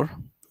 34,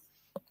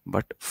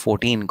 but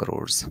 14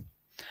 crores.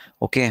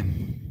 Okay.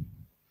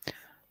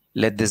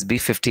 Let this be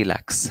 50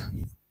 lakhs.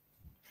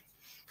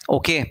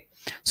 Okay.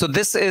 So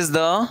this is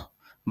the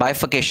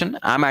bifurcation.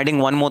 I'm adding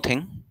one more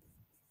thing.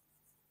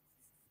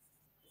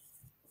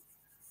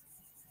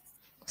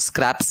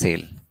 Scrap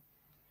sale.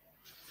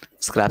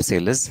 Scrap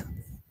sale is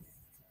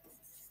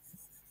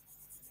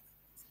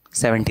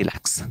 70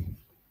 lakhs.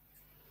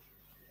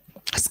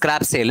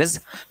 Scrap sale is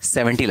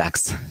 70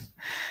 lakhs.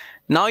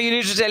 Now you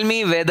need to tell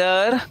me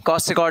whether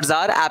cost records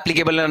are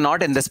applicable or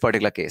not in this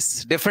particular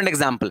case. Different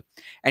example.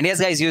 And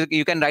yes, guys,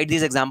 you can write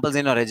these examples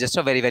in your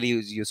register. Very, very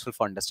useful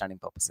for understanding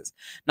purposes.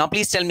 Now,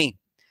 please tell me,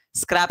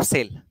 scrap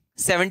sale,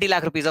 70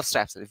 lakh rupees of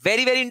scrap sale.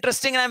 Very, very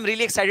interesting. And I'm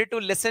really excited to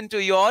listen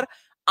to your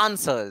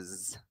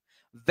answers.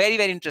 Very,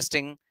 very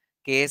interesting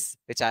case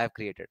which I have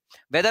created.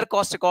 Whether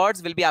cost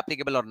records will be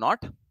applicable or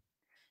not.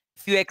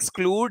 If you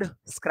exclude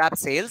scrap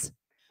sales,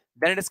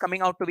 then it is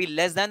coming out to be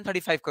less than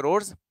 35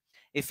 crores.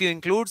 If you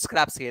include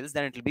scrap sales,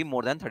 then it will be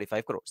more than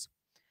 35 crores.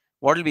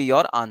 What will be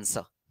your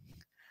answer?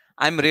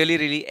 I'm really,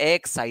 really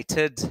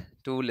excited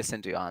to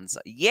listen to your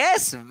answer.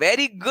 Yes,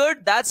 very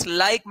good. That's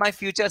like my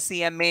future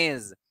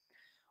CMAs.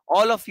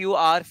 All of you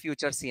are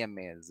future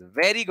CMAs.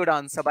 Very good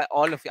answer by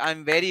all of you.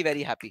 I'm very,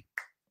 very happy.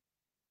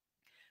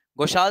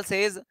 Goshal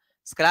says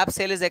scrap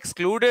sale is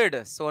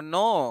excluded. So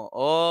no.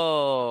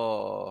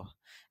 Oh.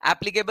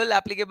 Applicable.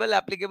 Yes,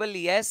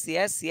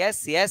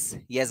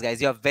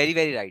 guys. You are very,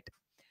 very right.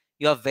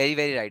 You are very,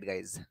 very right,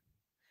 guys.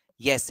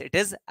 Yes, it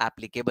is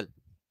applicable.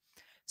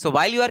 So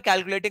while you are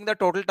calculating the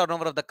total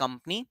turnover of the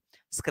company,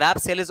 scrap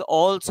sale is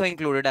also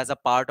included as a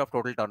part of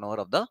total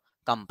turnover of the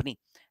company.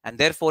 And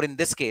therefore, in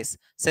this case,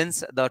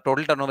 since the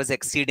total turnover is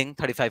exceeding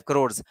 35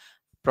 crores,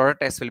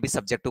 product X will be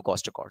subject to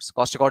cost records.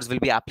 Cost records will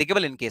be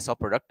applicable in case of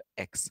product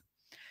X.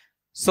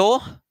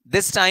 So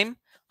this time,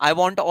 I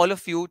want all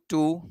of you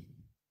to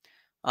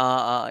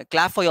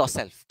clap for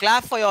yourself.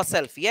 Clap for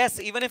yourself. Yes,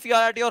 even if you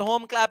are at your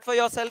home, clap for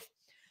yourself.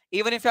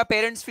 Even if your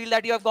parents feel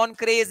that you have gone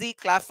crazy,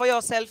 clap for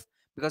yourself,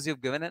 because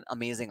you've given an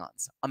amazing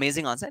answer.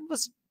 Amazing answer. And it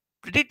was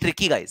pretty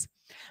tricky, guys,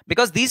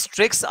 because these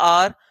tricks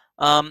are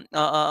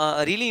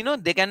really,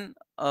 they can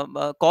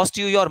cost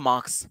you your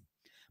marks.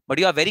 But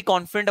you are very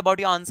confident about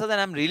your answers,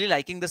 and I'm really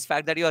liking this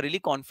fact that you are really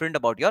confident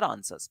about your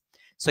answers.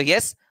 So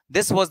yes,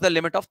 this was the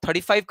limit of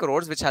 35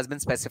 crores which has been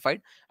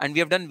specified, and we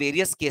have done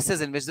various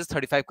cases in which this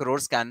 35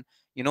 crores can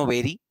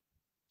vary,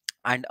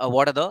 and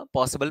what are the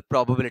possible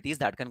probabilities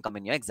that can come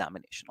in your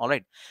examination. All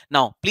right,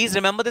 now please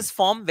remember this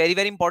form, very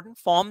very important,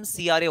 form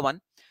CRA1,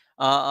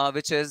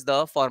 which is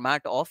the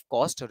format of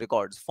cost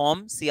records.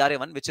 Form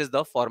CRA1, which is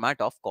the format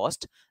of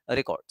cost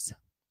records.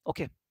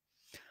 Okay.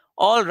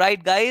 All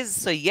right, guys.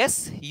 So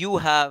yes, you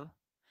have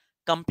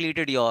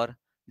completed your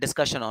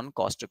discussion on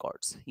cost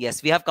records.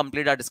 Yes, we have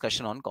completed our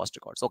discussion on cost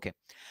records. Okay,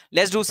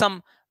 let's do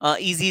some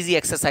easy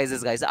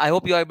exercises, guys. I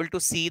hope you're able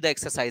to see the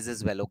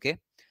exercises well. Okay,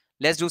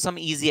 let's do some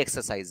easy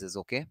exercises.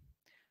 Okay,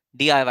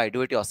 DIY,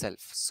 do it yourself.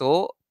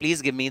 So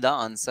please give me the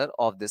answer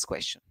of this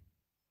question.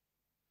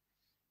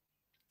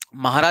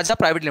 Maharaja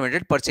Private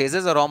Limited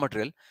purchases a raw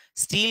material,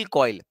 steel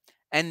coil,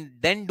 and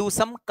then do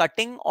some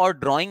cutting or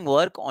drawing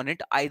work on it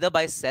either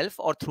by self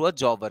or through a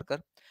job worker,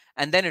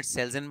 and then it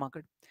sells in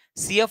market.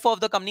 CFO of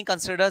the company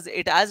considers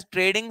it as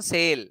trading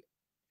sale.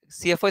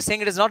 CFO is saying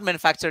it is not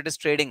manufacture, it is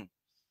trading.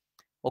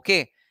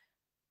 Okay.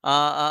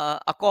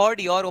 Accord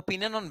your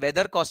opinion on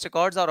whether cost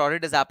records or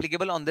audit is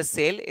applicable on this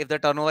sale if the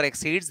turnover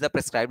exceeds the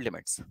prescribed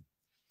limits.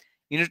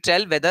 You need to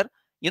tell whether,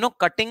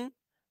 cutting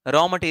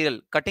raw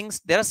material, cuttings,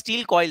 there are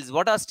steel coils.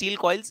 What are steel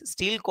coils?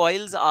 Steel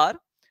coils are,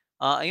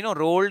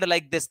 rolled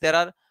like this. There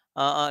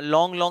are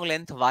long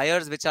length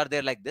wires which are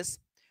there like this.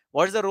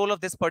 What is the role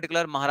of this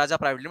particular Maharaja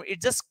Private Limited?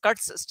 It just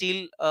cuts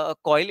steel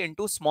coil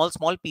into small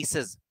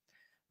pieces.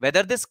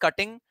 Whether this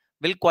cutting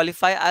will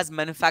qualify as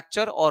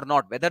manufacture or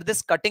not, whether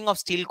this cutting of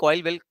steel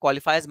coil will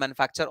qualify as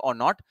manufacture or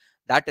not,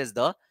 that is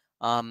the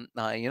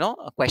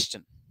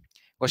question.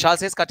 Goshal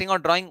says cutting or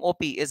drawing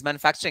OP is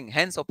manufacturing.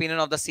 Hence, opinion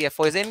of the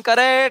CFO is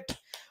incorrect.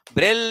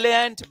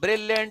 Brilliant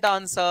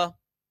answer.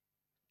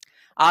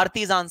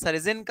 Aarti's answer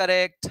is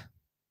incorrect.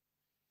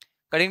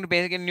 Cutting to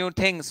basic new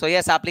things. So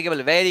yes,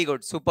 applicable. Very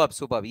good. Superb.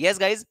 Yes,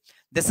 guys,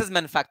 this is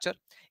manufacture.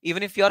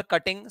 Even if you are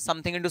cutting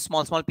something into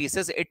small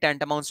pieces, it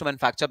tantamounts to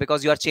manufacture,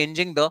 because you are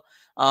changing the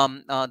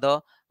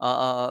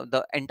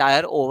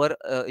entire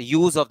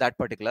use of that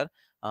particular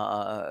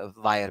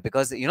wire.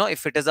 Because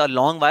if it is a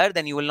long wire,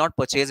 then you will not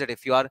purchase it.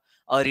 If you are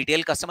a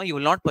retail customer, you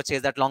will not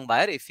purchase that long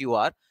wire if you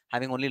are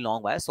having only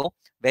long wire. So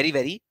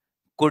very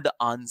good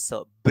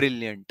answer.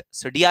 Brilliant.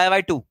 So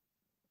DIY 2.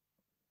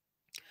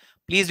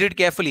 Please read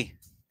carefully.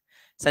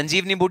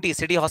 Sanjeevni Booty,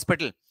 City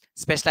Hospital,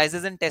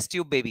 specializes in test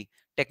tube baby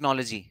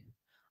technology.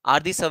 Are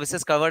these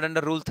services covered under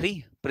Rule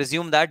 3?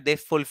 Presume that they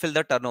fulfill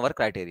the turnover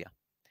criteria.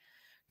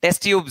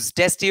 Test tubes.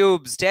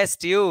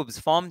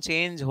 Form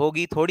change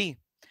hogi thodi.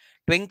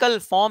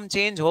 Twinkle, form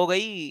change ho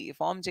gayi.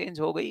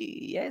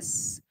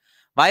 Yes.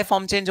 Why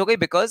form change ho gayi?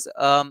 Because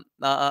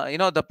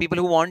the people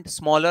who want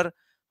smaller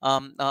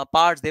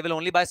parts, they will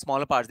only buy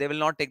smaller parts. They will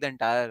not take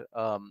the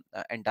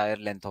entire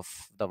length of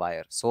the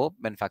wire. So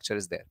manufacturer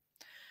is there.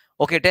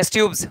 Okay, test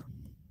tubes.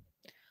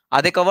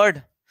 Are they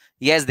covered?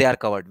 Yes, they are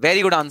covered.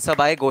 Very good answer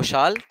by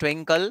Goshal,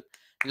 Twinkle,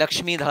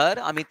 Lakshmidhar,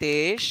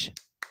 Amitesh.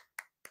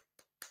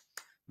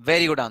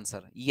 Very good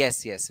answer.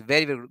 Yes.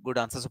 Very good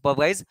answer. Superb,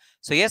 guys.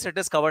 So yes, it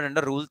is covered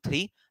under Rule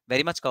 3.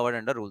 Very much covered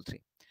under Rule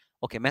 3.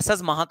 Okay,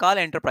 Messrs. Mahakal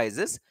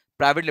Enterprises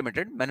Private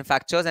Limited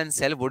manufactures and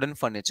sell wooden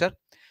furniture.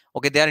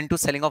 Okay, they are into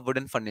selling of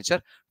wooden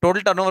furniture.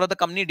 Total turnover of the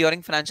company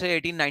during financial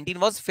year 18-19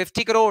 was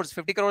 50 crores.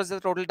 50 crores is the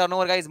total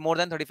turnover, guys, more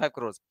than 35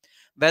 crores.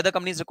 Whether the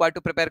company is required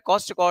to prepare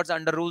cost records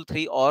under Rule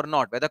 3 or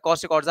not. Whether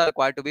cost records are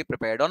required to be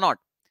prepared or not.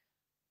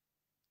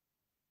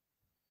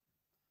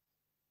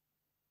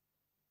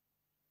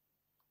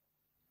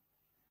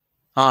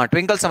 हाँ,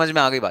 Twinkle समझ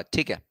में आ गई बात,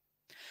 ठीक है.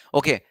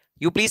 Okay,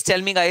 you please tell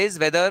me, guys,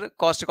 whether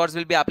cost records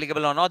will be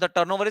applicable or not. The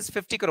turnover is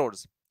 50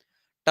 crores.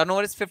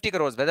 Turnover is 50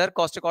 crores. Whether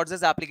cost records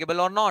is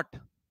applicable or not.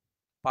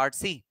 Part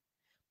C.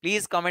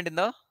 Please comment in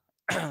the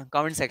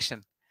comment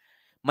section.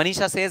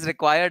 Manisha says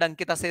required.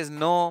 Ankita says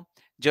no.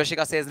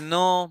 Joshika says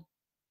no.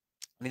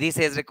 Nidhi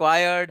says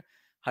required.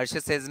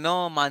 Harshit says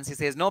no. Mansi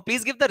says no.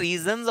 Please give the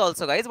reasons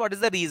also, guys. What is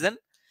the reason?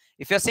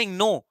 If you're saying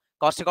no,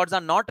 cost records are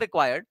not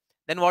required,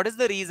 then what is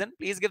the reason?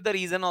 Please give the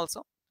reason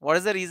also. What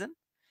is the reason?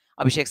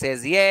 Abhishek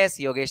says yes.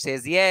 Yogesh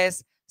says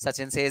yes.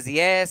 Sachin says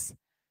yes.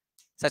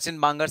 Sachin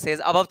Bangar says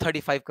above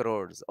 35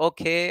 crores.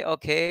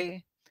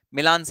 Okay.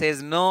 Milan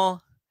says no.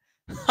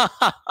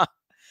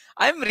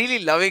 I'm really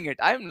loving it.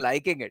 I'm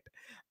liking it,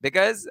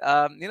 because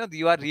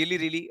you are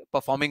really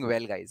performing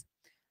well, guys.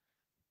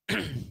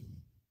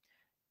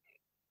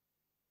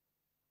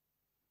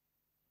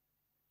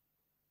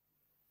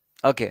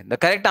 Okay, the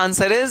correct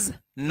answer is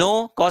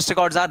no, cost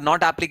records are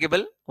not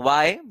applicable.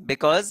 Why?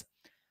 Because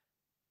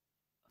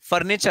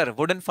furniture,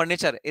 wooden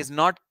furniture is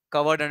not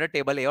covered under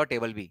table A or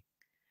table B.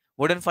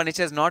 Wooden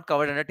furniture is not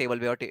covered under table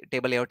B or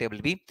table A or table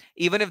B.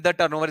 Even if the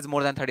turnover is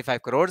more than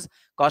 35 crores,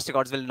 cost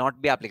records will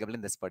not be applicable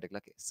in this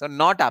particular case. So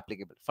not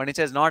applicable.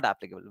 Furniture is not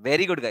applicable.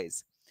 Very good,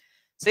 guys.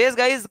 So yes,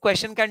 guys,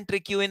 question can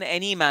trick you in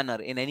any manner,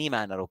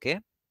 okay?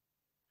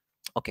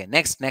 Okay,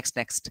 next.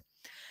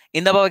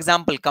 In the above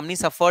example, company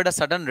suffered a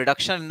sudden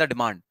reduction in the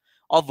demand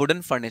of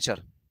wooden furniture.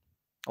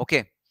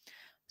 Okay.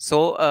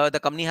 So the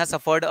company has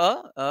suffered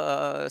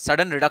a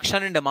sudden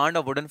reduction in demand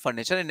of wooden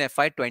furniture in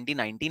FY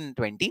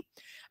 2019-20,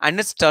 and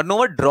its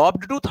turnover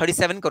dropped to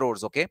 37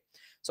 crores. Okay.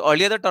 So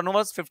earlier the turnover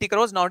was 50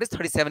 crores, now it is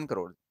 37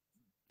 crores.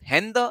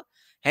 Hence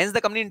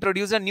the company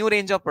introduced a new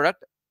range of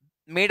product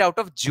made out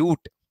of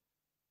jute.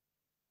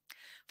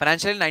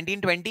 Financial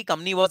 1920,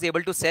 company was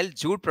able to sell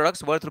jute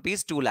products worth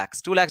rupees 2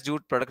 lakhs. 2 lakhs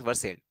jute products were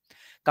sold.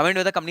 Comment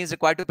whether the company is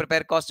required to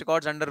prepare cost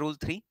records under Rule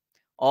 3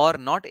 or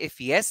not.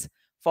 If yes,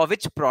 for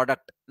which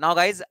product? Now,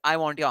 guys, I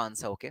want your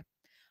answer, okay?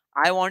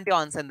 I want your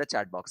answer in the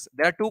chat box.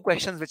 There are two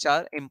questions which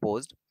are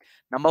imposed.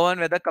 Number one,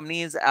 whether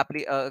company is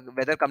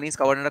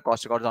covered under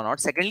cost records or not.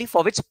 Secondly,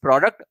 for which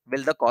product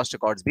will the cost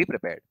records be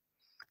prepared?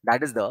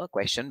 That is the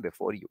question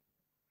before you.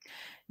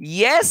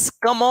 Yes,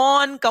 come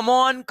on,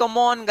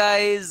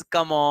 guys,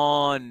 come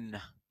on.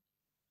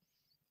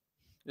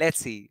 Let's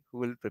see who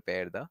will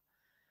prepare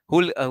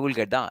who will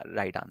get the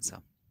right answer.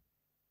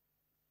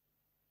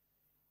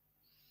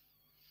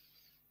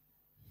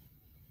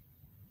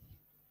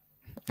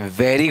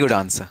 Very good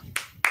answer.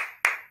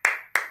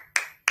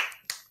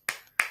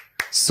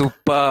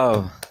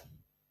 Superb.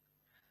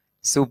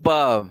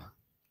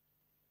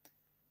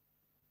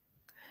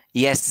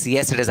 Yes,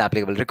 it is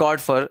applicable. Record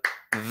for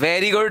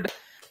very good.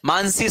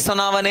 Mansi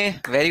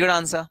Sonavane, very good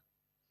answer.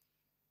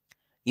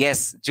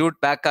 Yes, jute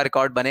bag ka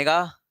record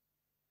banega.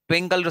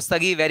 Twinkle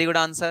Rustagi, very good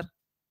answer.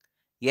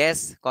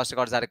 Yes, cost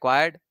records are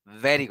required.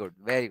 Very good.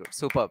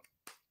 Superb.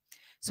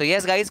 So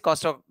yes, guys,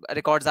 cost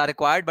records are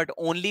required, but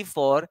only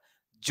for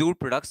jute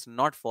products,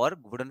 not for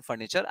wooden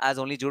furniture, as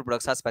only jute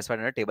products are specified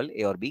under table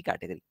A or B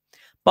category.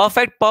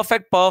 Perfect.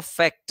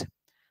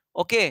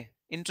 Okay,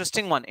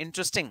 interesting one.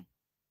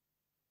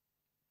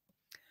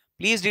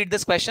 Please read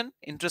this question.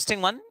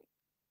 Interesting one.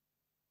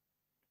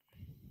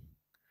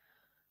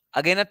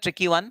 Again, a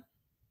tricky one.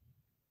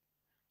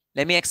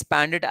 Let me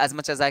expand it as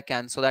much as I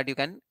can so that you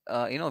can,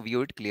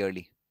 view it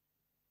clearly.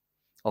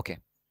 Okay.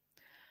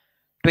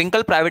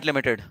 Twinkle Private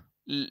Limited.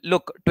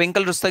 Look,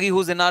 Twinkle Rustagi,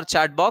 who's in our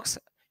chat box,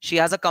 she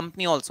has a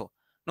company also.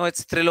 No,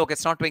 it's Trilok.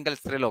 It's not Twinkle,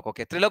 it's Trilok.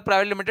 Okay. Trilok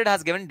Private Limited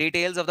has given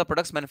details of the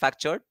products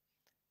manufactured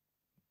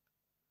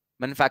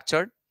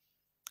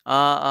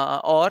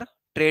or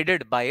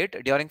traded by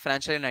it during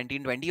financial year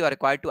 1920. You are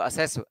required to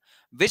assess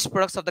which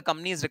products of the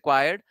company is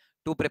required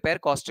to prepare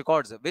cost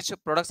records. Which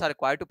products are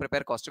required to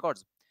prepare cost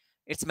records?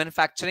 It's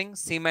manufacturing,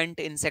 cement,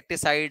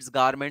 insecticides,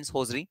 garments,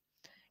 hosiery.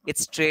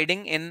 It's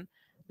trading in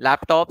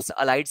laptops,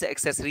 allied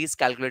accessories,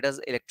 calculators,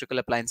 electrical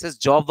appliances.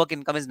 Job work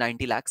income is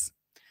 90 lakhs.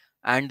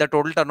 And the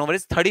total turnover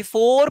is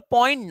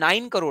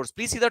 34.9 crores.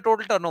 Please see the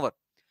total turnover.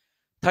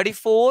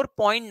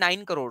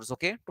 34.9 crores.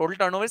 Okay. Total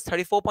turnover is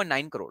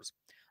 34.9 crores.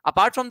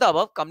 Apart from the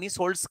above, company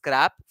sold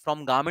scrap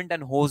from garment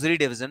and hosiery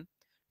division,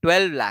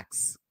 12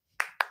 lakhs.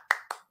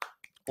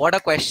 What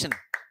a question.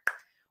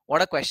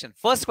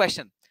 First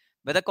question,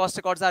 whether cost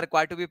records are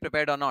required to be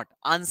prepared or not.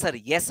 Answer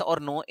yes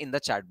or no in the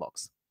chat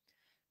box.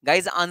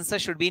 Guys, answer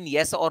should be in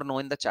yes or no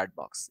in the chat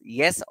box.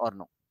 Yes or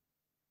no.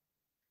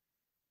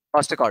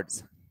 Cost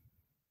records.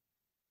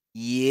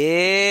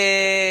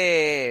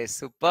 Yeah,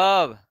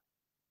 superb.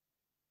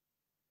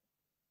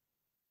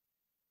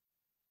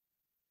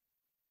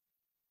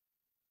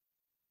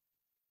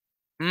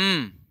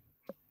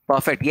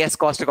 Perfect. Yes,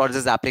 cost records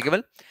is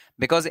applicable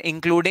because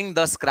including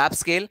the scrap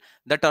scale,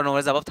 the turnover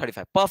is above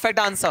 35. Perfect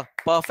answer.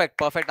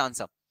 Perfect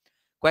answer.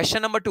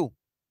 Question number 2.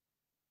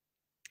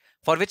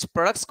 For which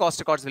products cost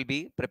records will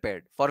be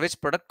prepared? For which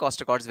product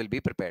cost records will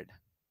be prepared?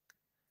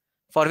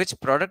 For which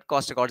product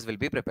cost records will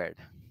be prepared?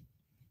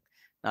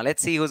 Now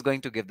let's see who's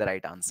going to give the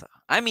right answer.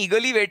 I'm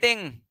eagerly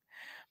waiting.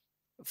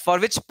 For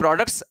which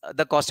products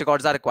the cost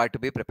records are required to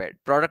be prepared?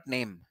 Product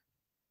name.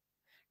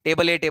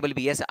 Table A, table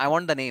B. Yes, I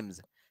want the names.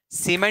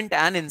 Cement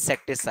and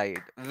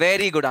insecticide.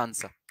 Very good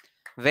answer.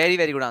 Very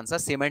good answer.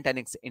 Cement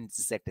and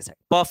insecticide.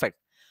 Perfect,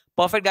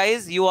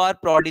 guys. You are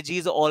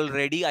prodigies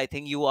already. I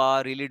think you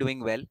are really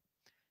doing well.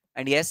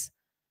 And yes,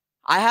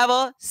 I have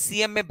a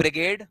CMA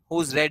brigade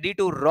who's ready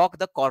to rock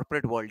the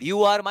corporate world.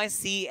 You are my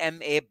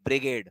CMA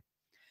brigade.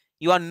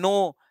 You are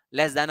no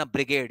less than a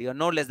brigade. You're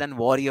no less than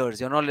warriors.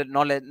 You're no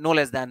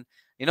less than,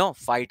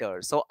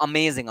 fighters. So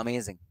amazing.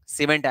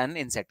 Cement and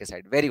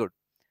insecticide. Very good.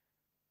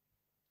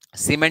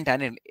 Cement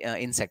and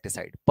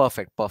insecticide.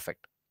 Perfect.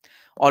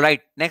 All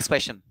right. Next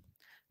question.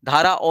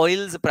 Dhara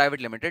Oils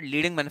Private Limited,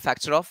 leading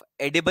manufacturer of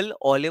edible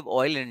olive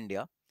oil in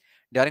India.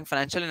 During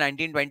financial year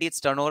 1920, its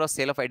turnover of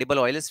sale of edible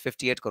oil is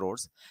 58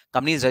 crores.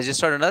 Company is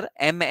registered under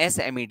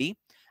MSMED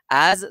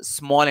as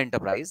small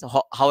enterprise.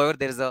 However,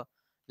 there is a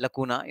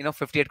lacuna.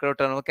 58 crore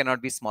turnover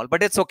cannot be small,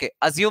 but it's okay.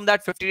 Assume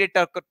that 58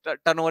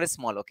 turnover is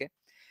small. Okay.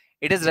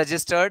 It is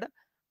registered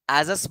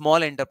as a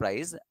small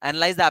enterprise,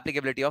 analyze the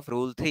applicability of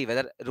Rule 3,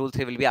 whether Rule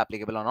 3 will be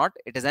applicable or not.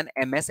 It is an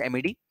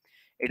MSMED.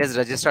 It is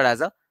registered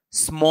as a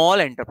small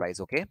enterprise,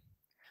 okay?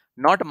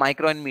 Not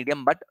micro and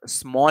medium, but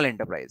small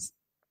enterprise.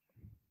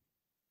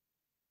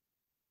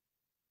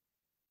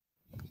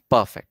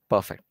 Perfect,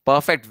 perfect,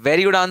 perfect.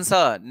 Very good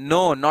answer.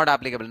 No, not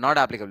applicable, not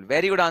applicable.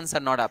 Very good answer,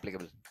 not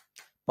applicable.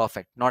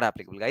 Perfect, not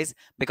applicable, guys.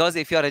 Because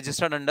if you are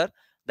registered under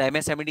the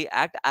MSMED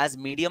Act as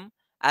medium,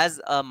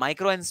 as a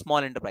micro and small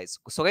enterprise.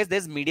 So, guys,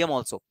 there's medium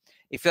also.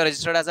 If you are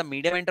registered as a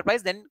medium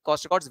enterprise, then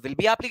cost records will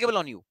be applicable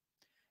on you.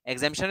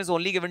 Exemption is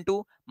only given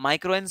to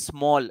micro and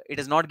small. It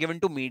is not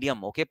given to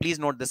medium. Okay, please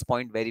note this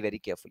point very, very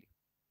carefully.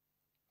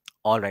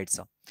 All right,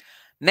 sir.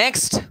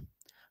 Next,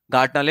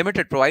 Gartner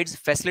Limited provides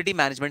facility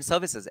management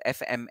services,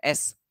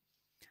 FMS,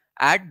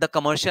 at the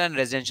commercial and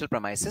residential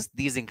premises.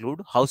 These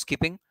include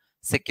housekeeping,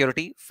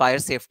 security, fire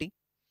safety,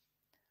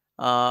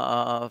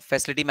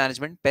 facility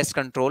management, pest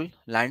control,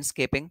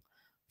 landscaping,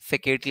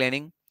 facade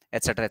cleaning,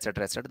 etc.,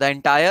 etc., etc. The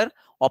entire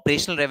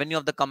operational revenue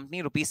of the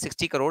company, rupees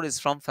 60 crore, is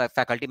from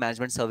faculty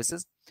management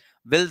services.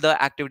 Will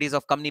the activities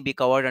of company be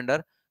covered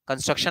under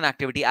construction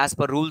activity as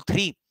per Rule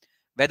 3?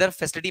 Whether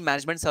facility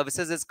management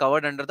services is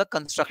covered under the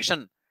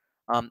construction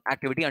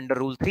activity under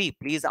Rule 3?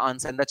 Please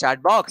answer in the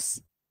chat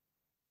box.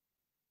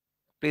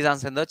 Please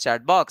answer in the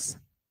chat box.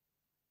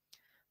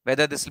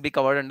 Whether this will be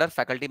covered under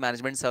faculty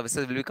management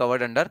services will be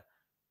covered under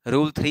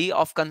Rule 3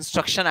 of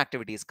construction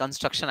activities.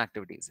 Construction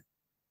activities.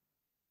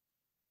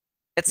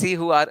 Let's see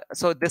who are.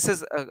 So this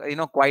is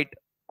quite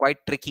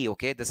tricky.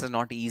 Okay, this is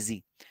not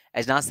easy.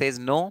 Ajna says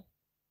no.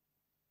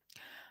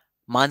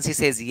 Mansi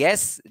says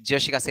yes.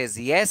 Joshika says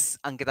yes.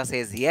 Ankita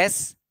says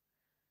yes.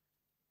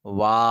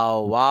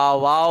 Wow, wow,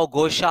 wow.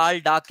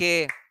 Ghoshal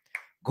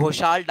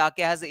Dake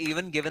has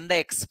even given the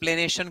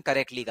explanation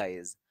correctly,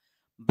 guys.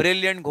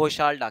 Brilliant,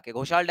 Ghoshal Dake.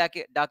 Ghoshal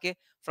Dake,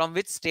 from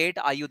which state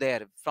are you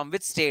there? From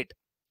which state?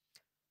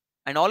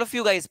 And all of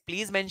you guys,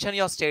 please mention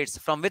your states.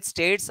 From which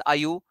states are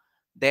you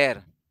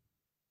there?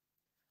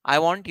 I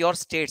want your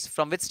states.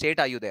 From which state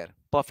are you there?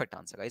 Perfect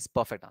answer, guys.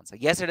 Perfect answer.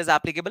 Yes, it is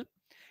applicable.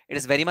 It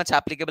is very much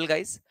applicable,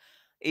 guys.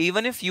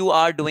 Even if you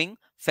are doing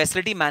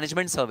facility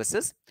management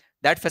services,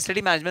 that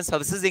facility management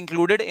services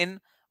included in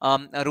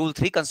Rule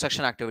 3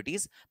 construction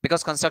activities,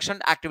 because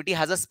construction activity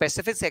has a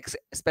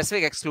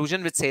specific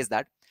exclusion which says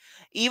that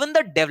even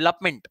the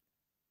development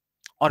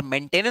or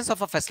maintenance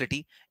of a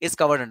facility is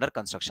covered under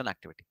construction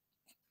activity.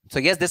 So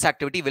yes, this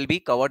activity will be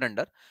covered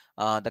under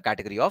the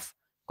category of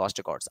cost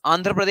records.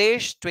 Andhra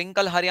Pradesh,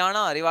 Twinkle,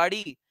 Haryana,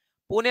 Rewari,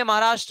 Pune,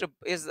 Maharashtra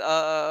is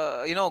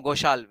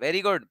Ghoshal.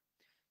 Very good.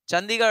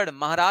 Chandigarh,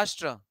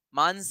 Maharashtra,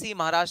 Mansi,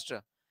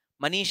 Maharashtra,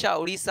 Manisha,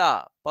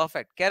 Odisha,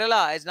 perfect.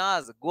 Kerala,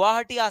 Ajnaz,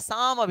 Guwahati,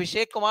 Assam,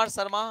 Abhishek Kumar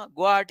Sarma,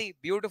 Guwahati,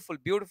 beautiful,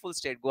 beautiful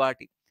state,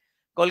 Guwahati.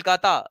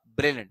 Kolkata,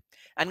 brilliant.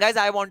 And guys,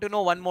 I want to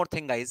know one more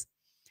thing, guys.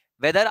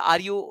 Whether are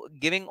you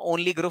giving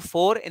only group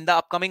 4 in the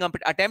upcoming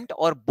attempt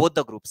or both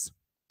the groups?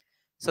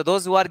 So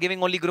those who are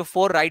giving only group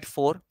 4, write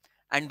 4.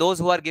 And those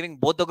who are giving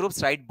both the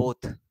groups, write both.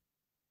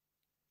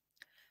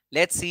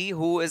 Let's see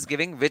who is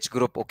giving which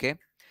group, okay?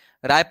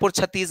 Raipur,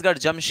 Chhattisgarh,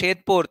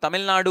 Jamshedpur,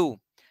 Tamil Nadu,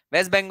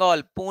 West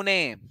Bengal,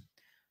 Pune.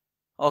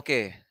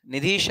 Okay,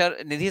 Nidhi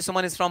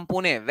Suman is from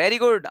Pune. Very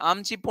good.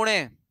 Amchi,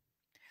 Pune.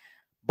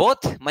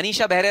 Both.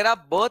 Manisha Behrera,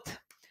 both.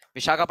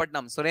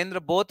 Visakhapatnam.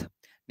 Surendra, both.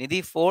 Nidhi,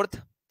 4th.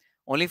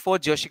 Only 4th.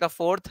 Joshika,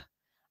 4th.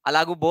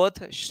 Alagu, both.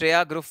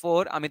 Shreya, group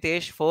 4.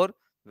 Amitesh, 4.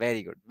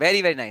 Very good.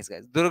 Very, very nice,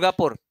 guys.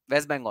 Durgapur,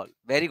 West Bengal.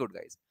 Very good,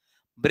 guys.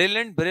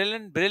 Brilliant,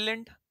 brilliant,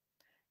 brilliant.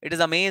 It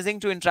is amazing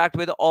to interact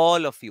with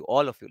all of you.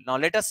 All of you. Now,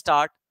 let us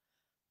start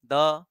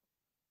the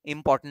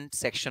important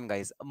section,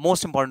 guys.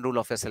 Most important rule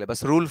of your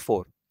syllabus. Rule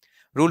 4.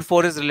 Rule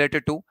 4 is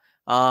related to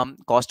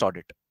cost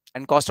audit.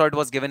 And cost audit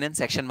was given in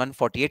section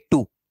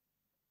 148.2.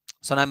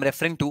 So now I'm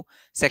referring to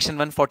section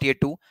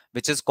 148.2,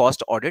 which is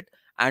cost audit.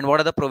 And what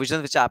are the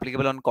provisions which are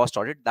applicable on cost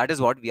audit? That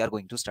is what we are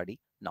going to study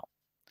now.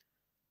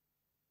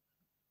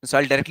 So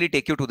I'll directly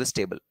take you to this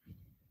table.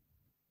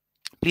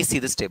 Please see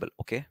this table,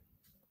 okay?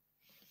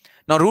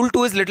 Now, Rule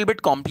 2 is a little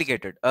bit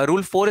complicated.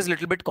 Rule 4 is a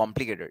little bit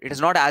complicated. It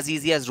is not as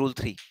easy as Rule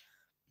 3.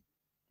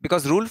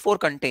 Because Rule 4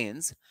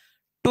 contains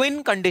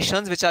twin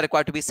conditions which are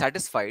required to be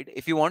satisfied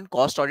if you want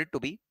cost audit to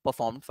be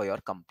performed for your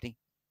company.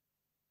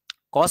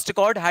 Cost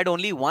record had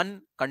only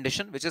one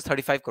condition, which is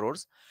 35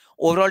 crores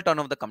overall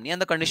turnover of the company.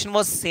 And the condition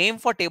was same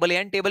for table A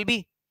and table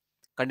B.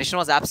 Condition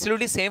was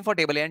absolutely same for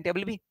table A and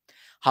table B.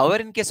 However,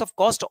 in case of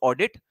cost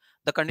audit,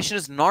 the condition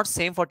is not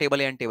same for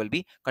table A and table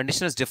B.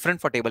 Condition is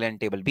different for table A and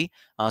table B.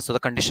 So the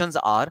conditions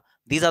are,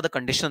 these are the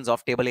conditions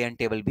of table A and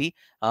table B,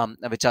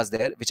 which are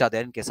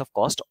there in case of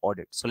cost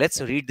audit. So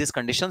let's read these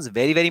conditions.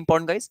 Very, very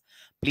important, guys.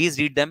 Please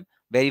read them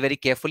very, very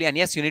carefully. And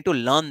yes, you need to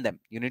learn them.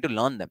 You need to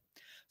learn them.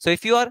 So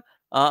if you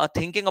are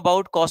thinking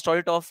about cost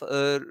audit of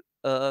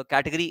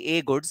category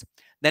A goods,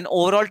 then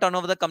overall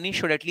turnover of the company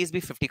should at least be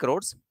 50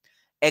 crores.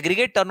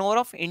 Aggregate turnover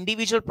of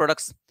individual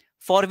products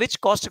for which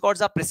cost records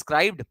are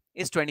prescribed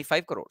is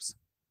 25 crores.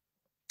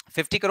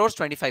 50 crores,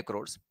 25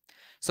 crores.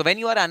 So when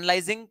you are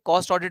analyzing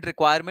cost audit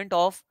requirement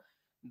of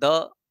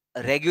the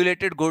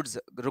regulated goods,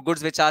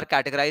 goods which are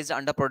categorized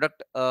under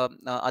product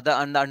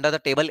under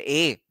the table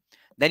A,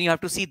 then you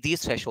have to see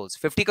these thresholds.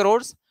 50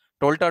 crores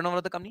total turnover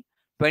of the company,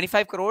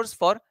 25 crores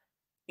for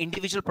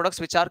individual products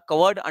which are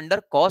covered under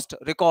cost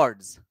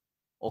records.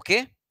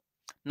 Okay,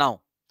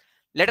 now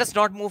let us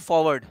not move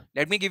forward.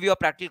 Let me give you a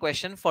practical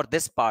question for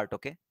this part.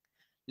 Okay,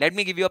 let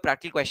me give you a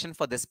practical question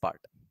for this part.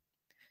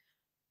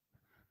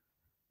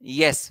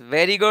 Yes,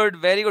 very good,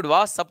 very good.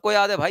 वाह, सबको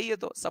याद है भाई, ये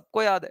तो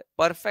सबको याद है.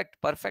 Perfect,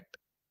 perfect.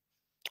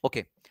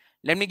 Okay,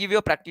 let me give you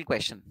a practical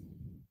question.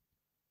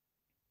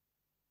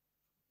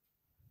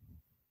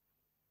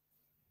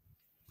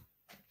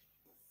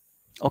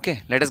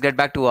 Okay, let us get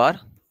back to our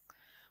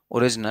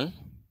original.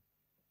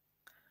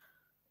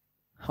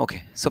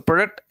 Okay, so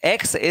product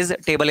X is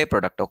table A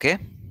product. Okay,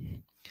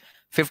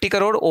 50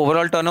 crore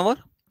overall turnover.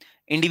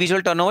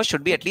 Individual turnover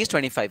should be at least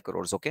 25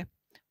 crores. Okay,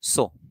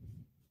 so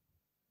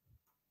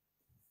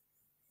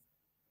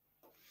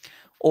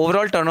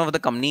overall turnover of the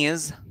company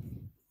is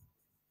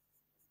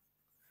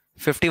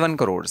 51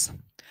 crores,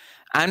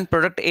 and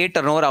product A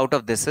turnover out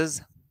of this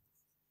is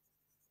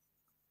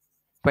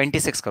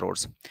 26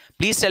 crores.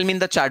 Please tell me in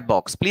the chat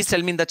box. Please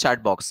tell me in the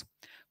chat box.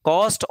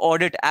 Cost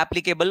audit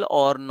applicable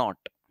or not?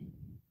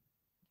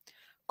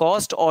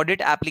 Cost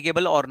audit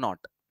applicable or not?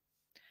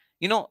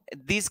 You know,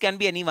 these can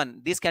be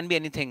anyone. These can be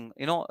anything.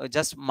 You know,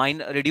 just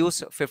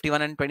reduce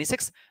 51 and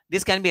 26.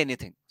 This can be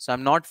anything. So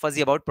I'm not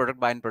fuzzy about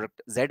product Y and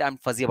product Z. I'm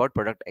fuzzy about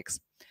product X.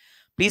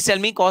 Please tell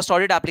me cost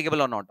audit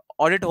applicable or not?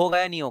 Audit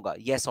hoga ya nahi hoga?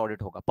 Yes, audit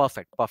hoga.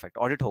 Perfect, perfect.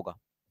 Audit hoga.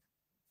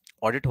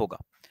 Audit hoga.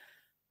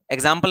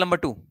 Example number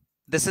 2.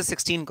 This is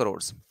 16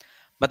 crores.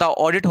 Batao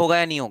audit hoga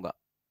ya nahi hoga?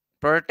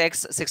 Product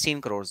X 16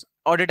 crores.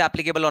 Audit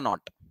applicable or not?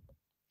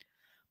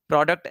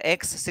 Product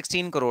X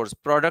 16 crores.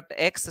 Product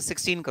X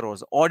 16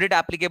 crores. Audit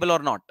applicable or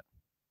not?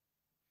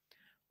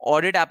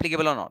 Audit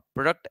applicable or not?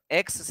 Product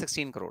X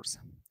 16 crores.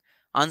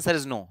 Answer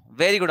is no.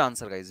 Very good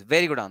answer, guys.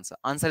 Very good answer.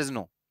 Answer is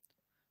no.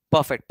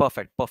 Perfect,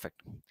 perfect,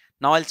 perfect.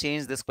 Now I'll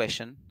change this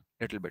question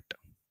a little bit.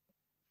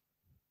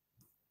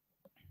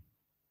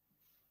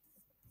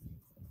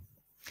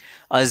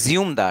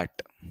 Assume that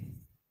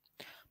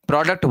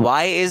product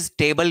Y is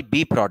table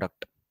B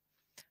product.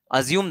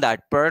 Assume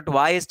that product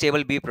Y is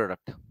table B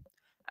product,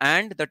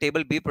 and the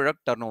table B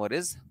product turnover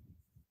is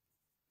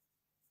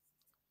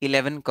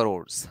 11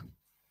 crores.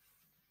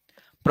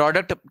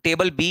 Product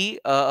table B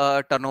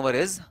turnover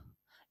is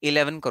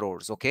 11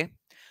 crores. Okay.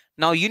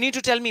 Now you need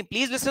to tell me,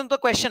 please listen to the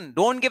question.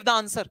 Don't give the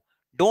answer.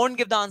 Don't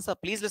give the answer.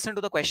 Please listen to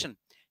the question.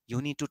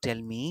 You need to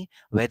tell me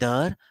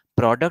whether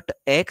product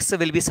X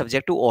will be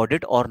subject to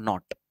audit or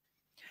not.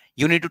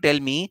 You need to tell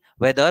me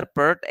whether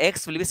product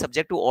X will be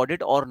subject to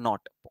audit or not.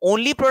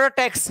 Only product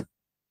X,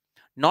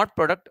 not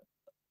product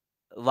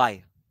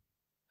Y.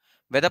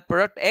 Whether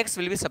product X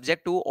will be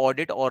subject to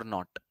audit or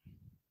not.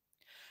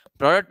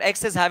 Product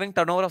X is having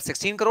turnover of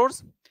 16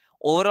 crores.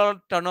 Overall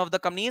turnover of the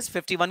company is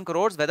 51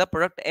 crores. Whether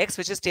product X,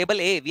 which is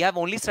table A, we have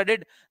only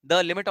studied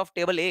the limit of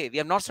table A. We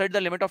have not studied the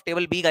limit of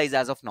table B, guys,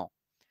 as of now.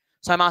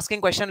 So I'm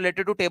asking question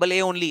related to table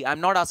A only. I'm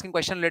not asking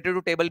question related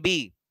to table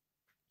B.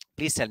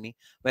 Please tell me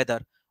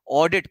whether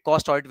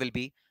cost audit will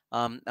be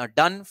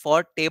done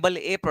for table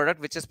A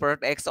product, which is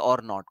product X, or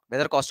not.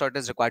 Whether cost audit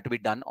is required to be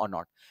done or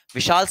not.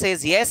 Vishal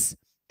says yes.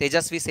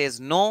 Tejasvi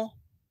says no.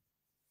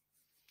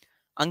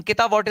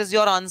 Ankita, what is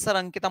your answer?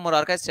 Ankita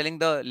Murarka is telling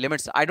the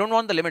limits. I don't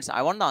want the limits.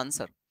 I want the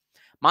answer.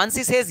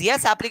 Mansi says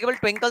yes, applicable.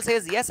 Twinkle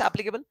says yes,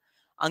 applicable.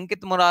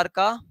 Ankit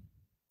Murarka.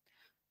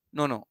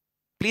 No.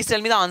 Please tell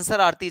me the answer,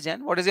 Aarti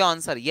Jain. What is your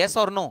answer? Yes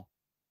or no?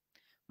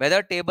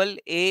 Whether table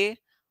A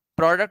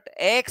product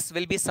X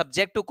will be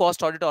subject to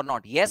cost audit or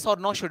not. Yes or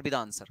no should be the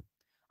answer.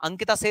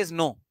 Ankita says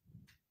no.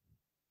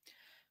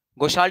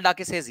 Goshal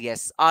Dake says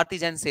yes. Aarti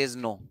Jain says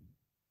no.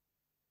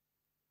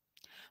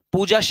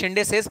 Pooja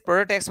Shinde says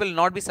product X will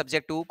not be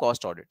subject to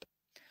cost audit.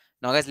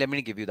 Now, guys, let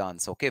me give you the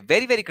answer. Okay,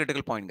 very, very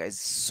critical point, guys.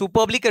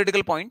 Superbly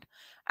critical point,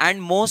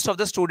 and most of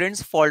the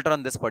students falter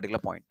on this particular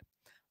point.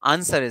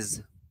 Answer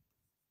is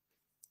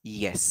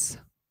yes.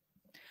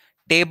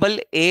 Table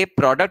A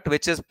product,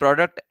 which is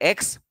product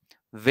X,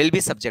 will be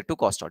subject to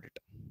cost audit.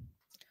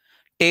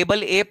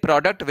 Table A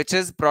product, which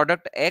is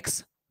product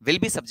X, will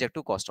be subject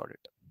to cost audit.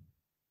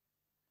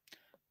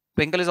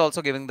 Twinkle is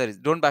also giving the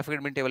reason. Don't bifurcate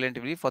between table and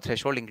table for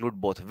threshold, include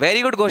both.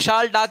 Very good,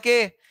 Goshal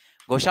Dake.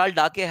 Goshal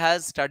Dake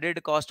has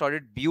studied cost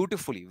audit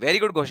beautifully. Very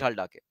good, Goshal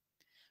Dake.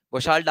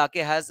 Goshal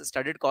Dake has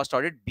studied cost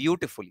audit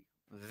beautifully.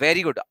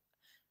 Very good.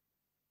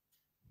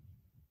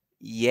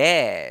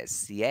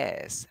 Yes.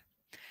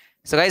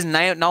 So guys,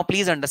 now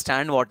please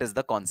understand what is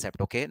the concept.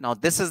 Okay. Now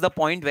this is the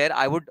point where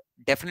I would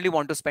definitely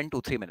want to spend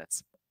 2-3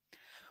 minutes.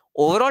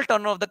 Overall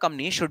turnover of the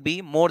company should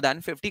be more than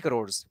 50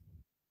 crores,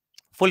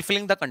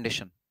 fulfilling the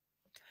condition.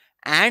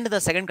 And the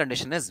second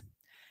condition is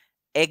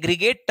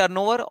aggregate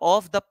turnover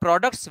of the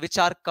products which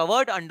are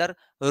covered under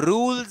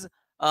rules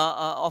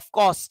of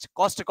cost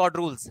record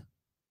rules.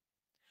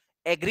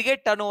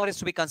 Aggregate turnover is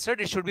to be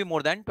considered. It should be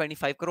more than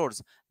 25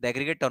 crores. The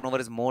aggregate turnover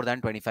is more than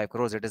 25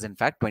 crores. It is in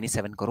fact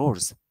 27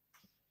 crores.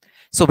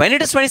 So when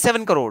it is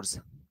 27 crores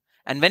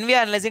And when we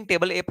are analyzing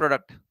table A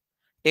product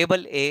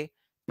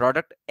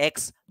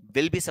X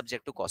will be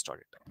subject to cost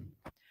audit.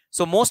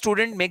 So most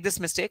students make this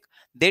mistake.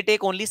 They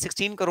take only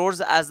 16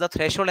 crores as the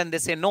threshold and they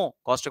say, no,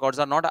 cost records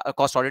are not,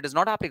 cost audit is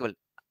not applicable.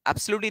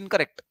 Absolutely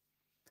incorrect.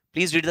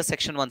 Please read the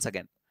section once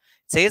again.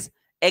 It says,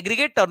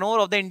 aggregate turnover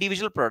of the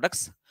individual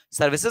products,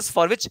 services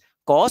for which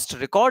cost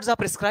records are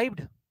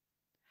prescribed.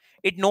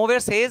 It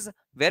nowhere says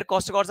where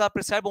cost records are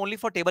prescribed only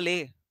for table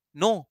A.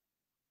 No.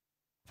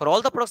 For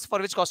all the products for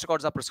which cost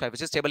records are prescribed,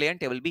 which is table A and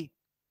table B.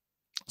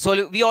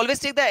 So we always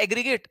take the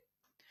aggregate.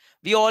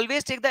 We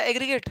always take the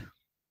aggregate.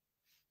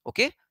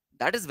 Okay.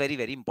 That is very,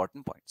 very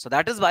important point. So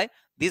that is why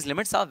these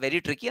limits are very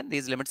tricky and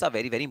these limits are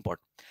very, very important.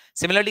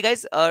 Similarly,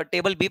 guys,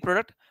 table B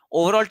product,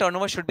 overall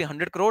turnover should be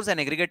 100 crores and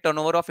aggregate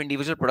turnover of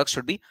individual products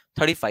should be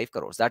 35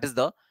 crores. That is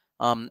the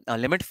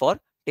limit for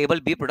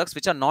table B products,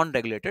 which are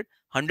non-regulated,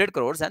 100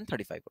 crores and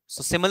 35 crores.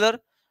 So similar,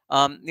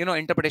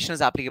 interpretation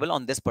is applicable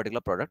on this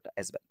particular product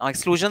as well. Now,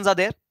 exclusions are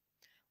there.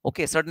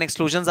 Okay, certain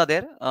exclusions are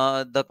there.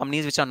 The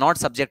companies which are not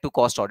subject to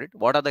cost audit.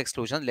 What are the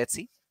exclusions? Let's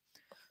see.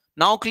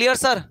 Now clear,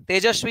 sir.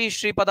 Tejashvi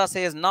Shripada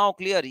says now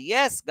clear.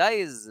 Yes,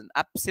 guys,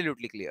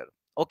 absolutely clear.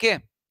 Okay.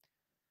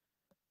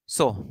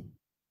 So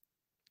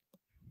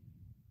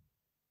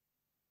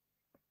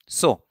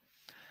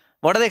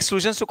what are the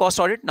exclusions to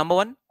cost audit? Number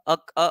one,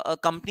 a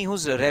company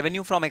whose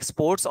revenue from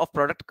exports of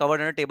product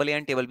covered under table A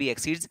and table B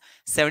exceeds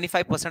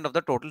 75% of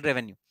the total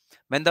revenue.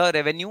 When the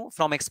revenue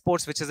from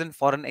exports, which is in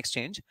foreign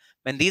exchange,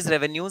 when these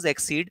revenues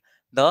exceed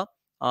the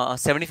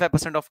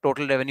 75% of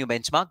total revenue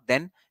benchmark,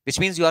 then which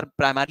means you are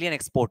primarily an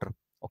exporter.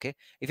 Okay.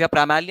 If you are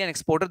primarily an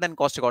exporter, then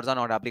cost records are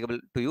not applicable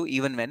to you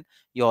even when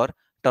your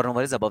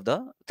turnover is above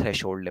the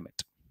threshold limit.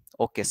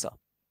 Okay, sir.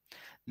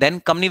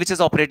 Then company which is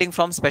operating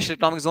from special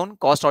economic zone,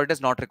 cost audit is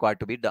not required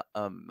to be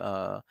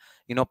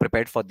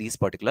prepared for these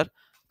particular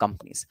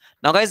companies.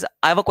 Now, guys,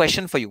 I have a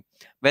question for you.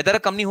 Whether a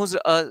company who's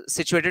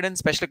situated in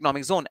special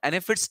economic zone and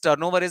if its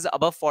turnover is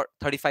above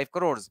 35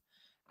 crores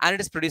and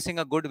it is producing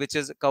a good which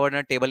is covered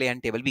in table A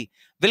and table B,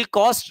 will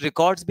cost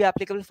records be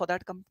applicable for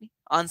that company?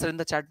 Answer in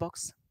the chat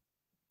box.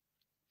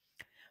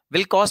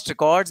 Will cost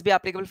records be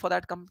applicable for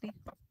that company?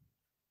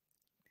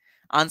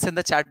 Answer in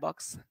the chat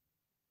box.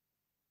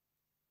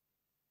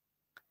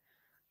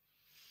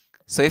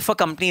 So if a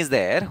company is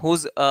there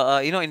who's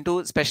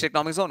into special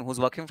economic zone, who's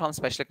working from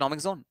special economic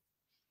zone,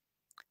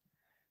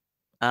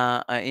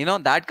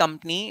 that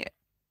company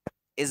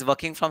is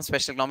working from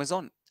special economic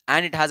zone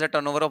and it has a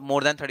turnover of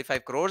more than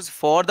 35 crores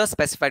for the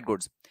specified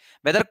goods,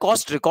 whether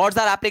cost records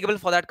are applicable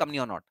for that company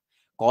or not.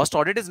 Cost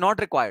audit is not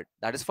required,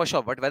 that is for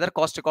sure, but whether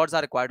cost records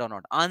are required or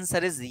not, answer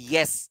is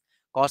yes.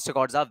 Cost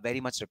records are very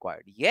much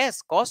required.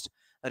 Yes, cost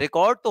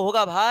record to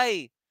hoga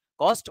bhai,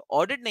 cost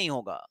audit nahi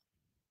hoga.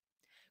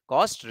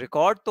 Cost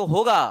record to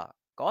hoga,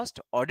 cost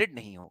audit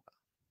nahi hoga.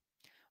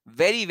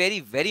 Very, very,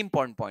 very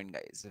important point,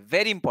 guys.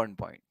 Very important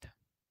point.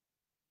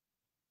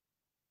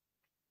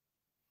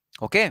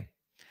 Okay.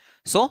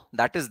 So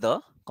that is the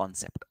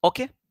concept.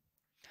 Okay.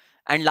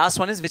 And last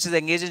one is which is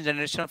engaged in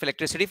generation of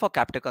electricity for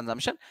captive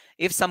consumption.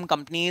 If some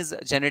company is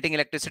generating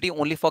electricity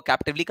only for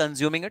captively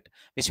consuming it,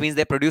 which means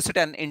they produce it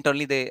and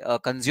internally they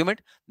consume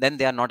it, then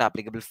they are not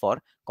applicable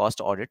for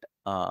cost audit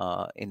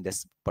in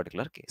this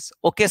particular case.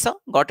 Okay, sir,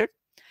 got it.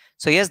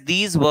 So yes,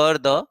 these were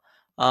the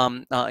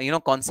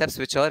concepts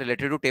which are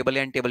related to table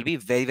A and table B.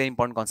 Very, very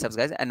important concepts,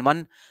 guys. And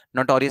one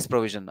notorious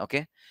provision.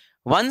 Okay,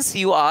 once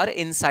you are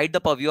inside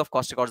the purview of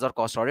cost records or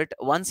cost audit,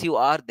 once you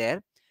are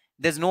there,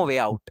 there's no way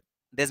out.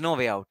 There's no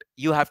way out.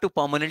 You have to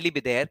permanently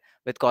be there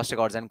with cost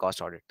records and cost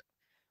audit.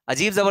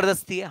 अजीब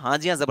जबरदस्ती है, हाँ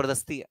जी हाँ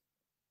जबरदस्ती है.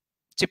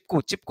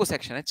 चिपकू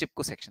section है,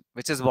 चिपकू section,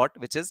 which is what?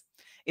 Which is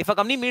if a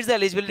company meets the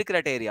eligibility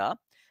criteria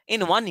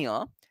in 1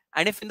 year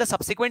and if in the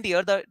subsequent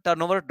year the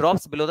turnover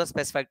drops below the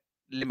specified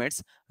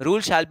limits, rule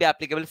shall be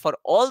applicable for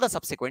all the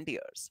subsequent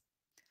years.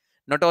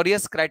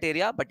 Notorious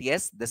criteria, but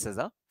yes, this is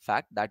a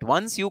fact that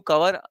once you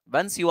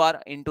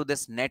are into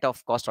this net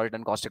of cost audit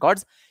and cost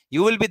records,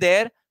 you will be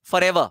there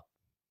forever.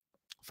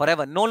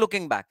 Forever. No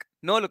looking back.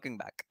 No looking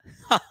back.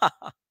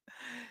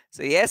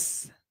 So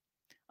yes,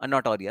 a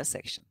notorious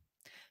section.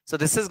 So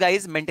this is,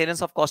 guys,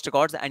 maintenance of cost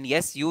records. And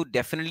yes, you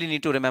definitely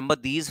need to remember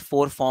these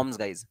 4 forms,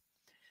 guys.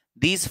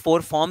 These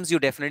 4 forms you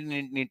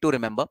definitely need to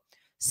remember.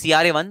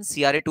 CRA1,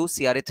 CRA2,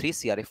 CRA3,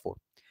 CRA4.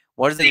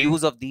 What is the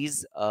use of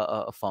these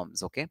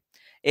forms? Okay.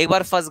 एक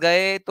बार फंस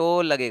गए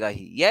तो लगेगा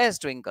ही. Yes,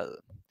 Twinkle.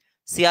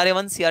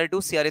 CRA1, CRA2,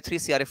 CRA3,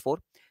 CRA4.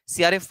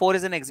 CRA4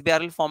 is in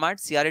XBRL format.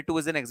 CRA2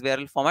 is in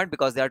XBRL format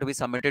because they are to be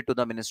submitted to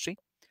the ministry.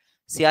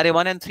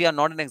 CRA1 and 3 are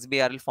not in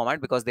XBRL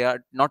format because they are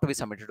not to be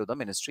submitted to the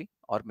ministry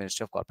or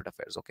Ministry of Corporate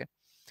Affairs. Okay.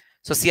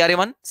 So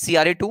CRA1,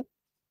 CRA2,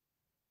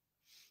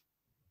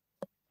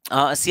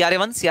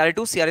 CRA1, CRA2,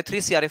 CRA3,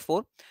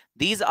 CRA4.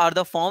 These are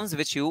the forms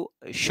which you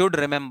should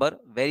remember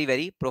very,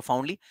 very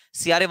profoundly.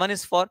 CRA1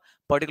 is for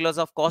particulars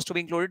of cost to be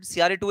included.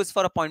 CRA2 is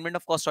for appointment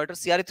of cost auditor.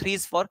 CRA3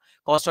 is for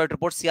cost audit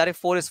report.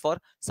 CRA4 is for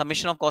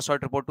submission of cost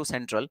audit report to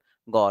central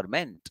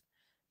government.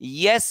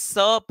 Yes,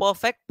 sir.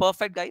 Perfect.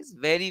 Perfect, guys.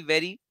 Very,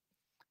 very,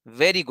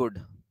 very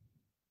good.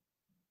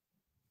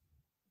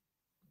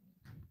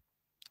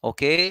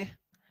 Okay.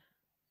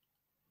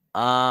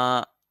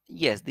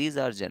 Yes, these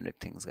are generic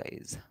things,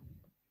 guys.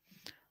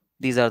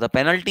 These are the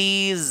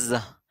penalties.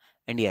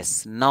 And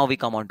yes, now we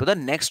come on to the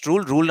next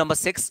rule, rule number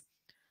 6.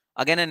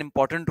 Again, an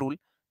important rule,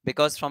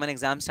 because from an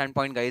exam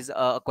standpoint, guys,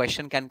 a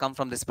question can come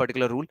from this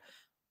particular rule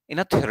in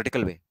a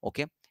theoretical way.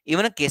 Okay,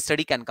 even a case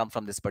study can come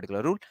from this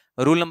particular rule.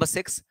 Rule number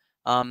 6,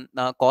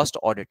 cost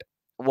audit.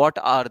 What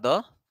are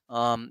the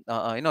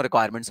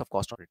requirements of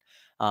cost audit?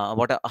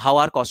 How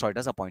are cost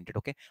auditors appointed?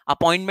 Okay,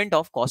 appointment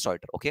of cost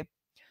auditor. Okay,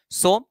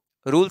 so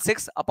rule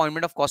 6,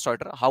 appointment of cost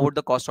auditor. How would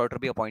the cost auditor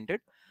be appointed?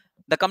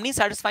 The company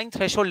satisfying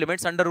threshold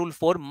limits under rule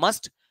 4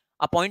 must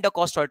appoint a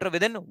cost auditor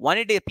within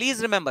 180 days.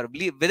 Please remember,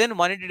 within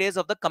 180 days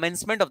of the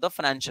commencement of the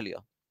financial year.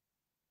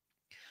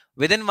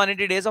 Within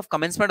 180 days of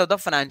commencement of the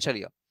financial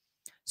year.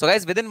 So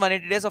guys, within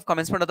 180 days of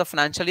commencement of the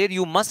financial year,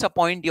 you must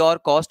appoint your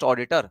cost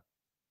auditor.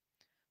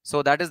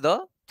 So that is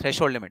the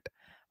threshold limit.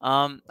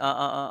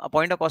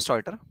 Appoint a cost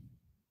auditor.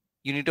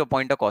 You need to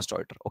appoint a cost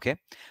auditor. Okay.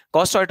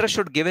 Cost auditor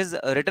should give his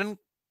written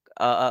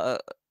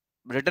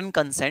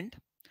consent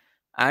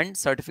and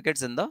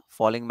certificates in the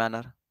following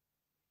manner.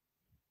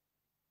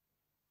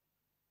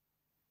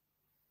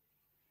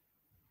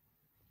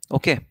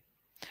 Okay.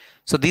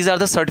 So these are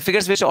the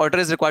certificates which auditor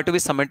is required to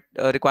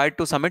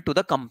submit to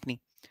the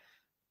company.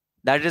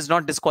 That is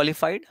not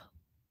disqualified.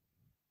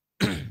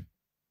 It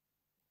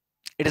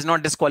is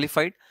not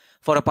disqualified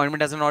for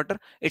appointment as an auditor.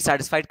 It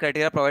satisfied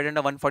criteria provided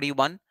under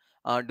 141,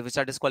 which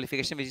are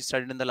disqualification, which we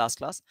studied in the last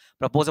class.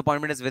 Proposed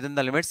appointment is within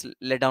the limits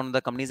laid down in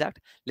the Companies Act.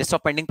 List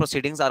of pending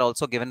proceedings are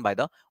also given by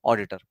the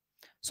auditor.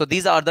 So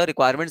these are the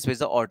requirements which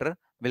the auditor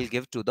will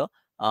give to the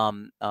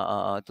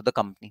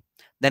company.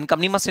 Then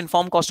company must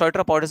inform cost auditor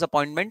about his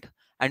appointment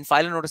and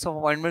file a notice of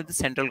appointment with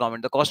the central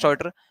government. The cost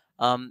auditor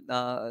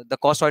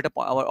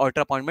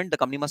appointment, the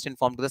company must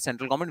inform to the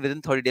central government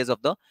within 30 days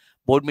of the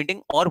board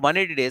meeting or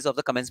 180 days of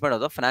the commencement of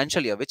the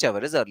financial year, whichever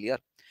is earlier.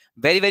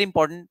 Very, very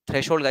important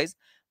threshold, guys.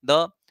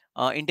 The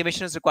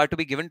intimation is required to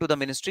be given to the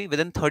ministry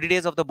within 30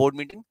 days of the board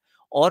meeting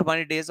or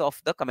 180 days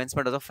of the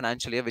commencement of the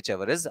financial year,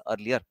 whichever is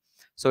earlier.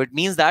 So it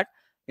means that,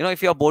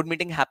 if your board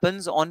meeting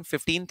happens on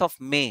 15th of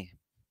May,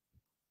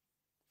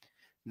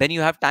 then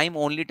you have time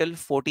only till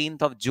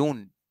 14th of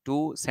June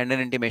to send an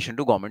intimation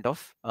to government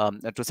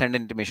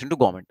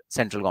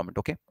central government.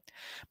 Okay.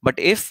 But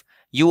if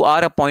you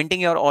are appointing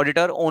your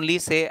auditor only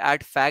say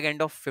at fag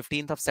end of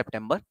 15th of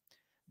September,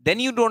 then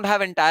you don't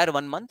have entire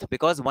 1 month,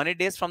 because 180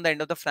 days from the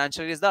end of the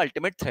financial year is the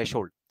ultimate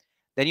threshold.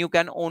 Then you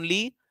can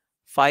only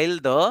file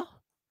the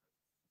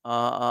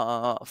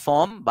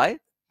form by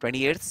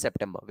 28th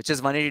September, which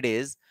is 180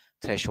 days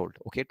threshold.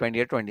 Okay,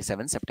 28th,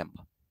 27th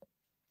September.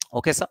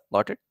 Okay, sir,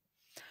 got it.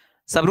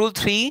 Sub-rule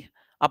 3,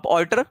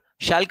 auditor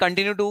shall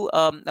continue to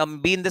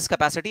be in this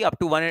capacity up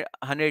to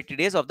 180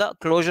 days of the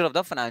closure of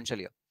the financial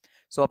year.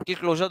 So up till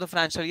closure of the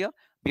financial year,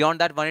 beyond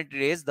that 180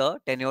 days, the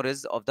tenure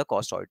is of the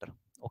cost auditor.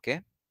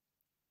 Okay.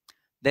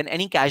 Then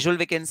any casual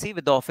vacancy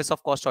with the office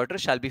of cost auditor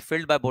shall be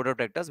filled by board of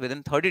directors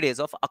within 30 days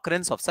of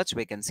occurrence of such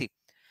vacancy.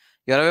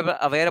 You are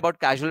aware about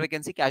casual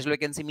vacancy. Casual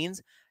vacancy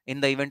means in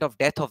the event of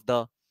death of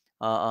the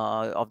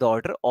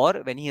auditor, or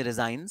when he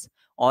resigns,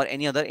 or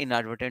any other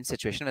inadvertent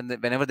situation.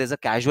 Whenever there's a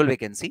casual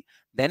vacancy,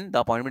 then the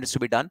appointment is to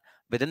be done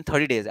within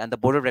 30 days, and the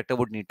board of director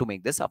would need to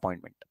make this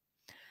appointment.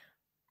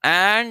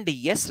 And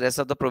yes, rest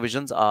of the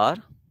provisions are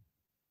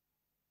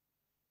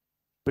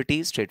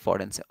pretty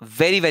straightforward and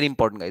very, very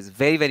important, guys.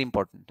 Very, very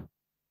important.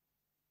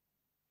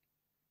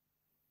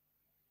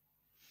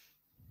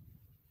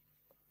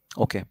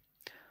 Okay.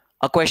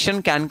 A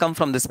question can come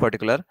from this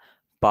particular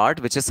part,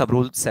 which is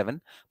sub-rule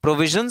 7.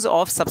 Provisions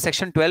of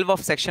subsection 12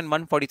 of section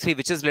 143,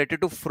 which is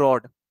related to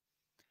fraud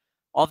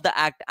of the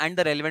act and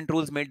the relevant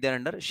rules made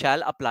thereunder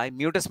shall apply.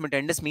 Mutus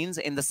mutandis means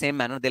in the same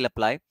manner they'll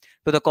apply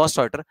to the cost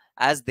auditor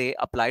as they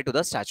apply to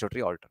the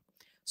statutory auditor.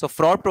 So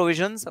fraud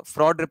provisions,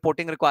 fraud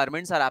reporting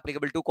requirements are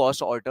applicable to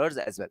cost auditors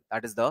as well.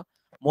 That is the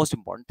most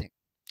important thing.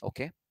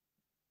 Okay.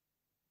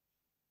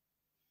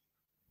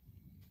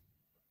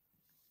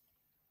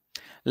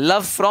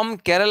 Love from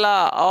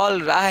Kerala. All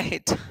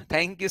right.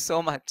 Thank you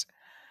so much.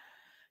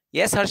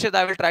 Yes, Harshit,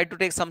 I will try to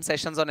take some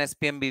sessions on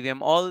SPM, BVM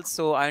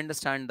also. I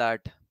understand that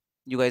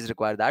you guys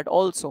require that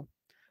also.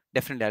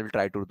 Definitely, I will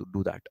try to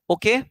do that.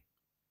 Okay.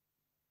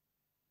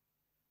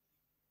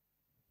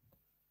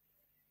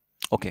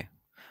 Okay.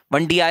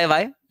 One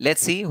DIY.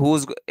 Let's see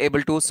who's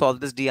able to solve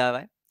this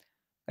DIY.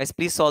 Guys,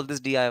 please solve this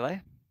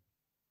DIY.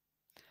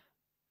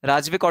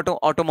 Rajvik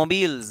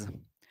Automobiles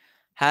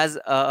has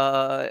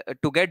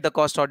to get the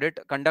cost audit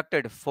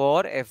conducted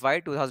for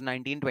FY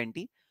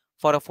 2019-20.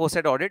 For a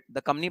aforesaid audit,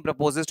 the company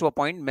proposes to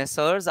appoint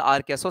Messrs.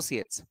 RK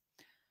Associates.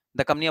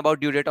 The company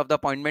about due date of the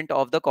appointment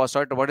of the cost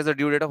auditor. What is the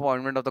due date of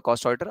appointment of the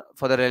cost auditor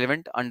for the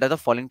relevant under the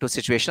following two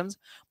situations?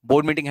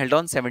 Board meeting held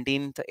on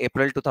 17th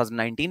April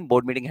 2019.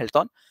 Board meeting held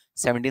on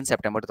 17th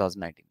September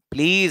 2019.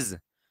 Please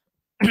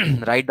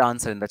write the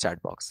answer in the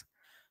chat box.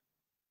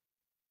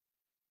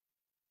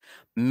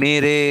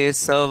 मेरे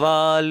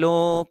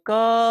सवालों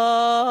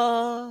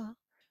का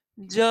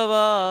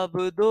जवाब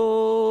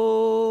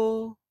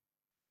दो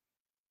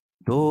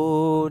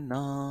दो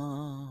ना।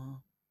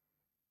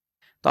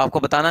 तो आपको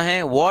बताना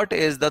है what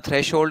is the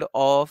threshold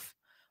of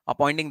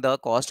appointing the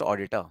cost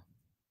auditor.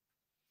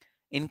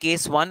 In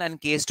case 1 and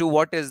case 2,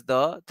 what is the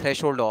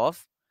threshold of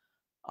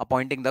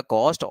appointing the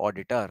cost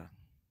auditor?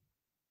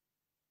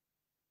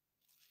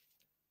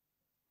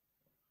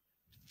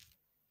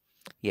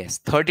 Yes,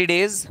 30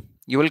 days.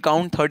 You will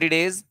count 30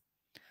 days.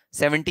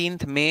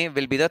 17th May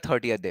will be the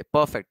 30th day.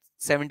 Perfect.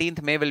 17th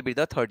May will be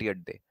the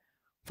 30th day.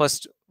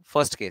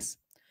 First case.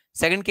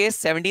 Second case,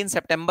 17th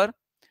September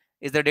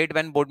is the date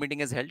when board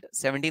meeting is held.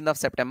 17th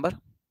of September.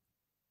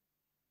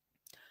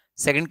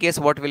 Second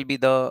case, what will be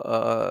the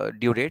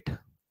due date?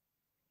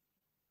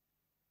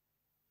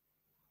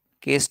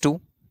 Case 2.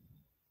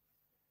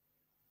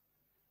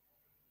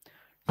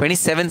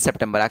 27th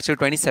September. Actually,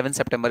 27th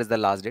September is the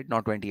last date,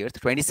 not 28th.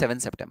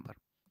 27th September.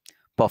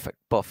 Perfect.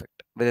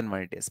 Perfect. Within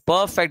 1 days.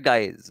 Perfect,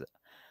 guys.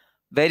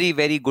 Very,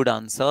 very good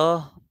answer.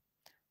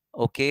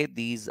 Okay.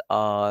 These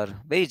are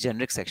very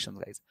generic sections,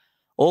 guys.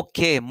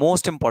 Okay.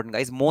 Most important,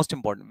 guys. Most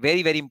important.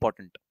 Very, very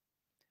important.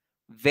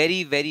 Very,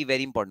 very,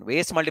 very important.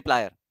 Waste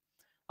multiplier.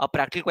 A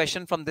practical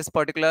question from this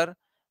particular,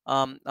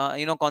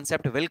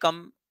 concept will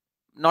come,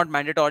 not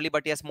mandatorily,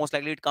 but yes, most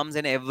likely it comes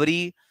in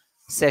every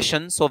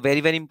session. So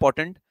very, very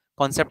important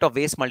concept of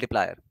waste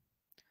multiplier.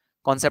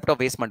 Concept of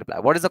waste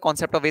multiplier. What is the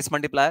concept of waste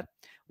multiplier?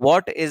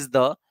 What is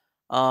the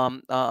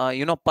per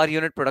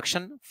unit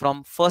production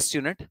from first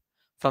unit,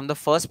 from the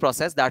first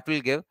process, that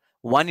will give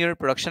 1 unit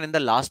production in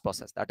the last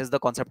process. That is the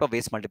concept of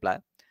waste multiplier.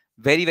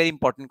 Very, very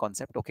important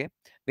concept. Okay,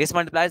 waste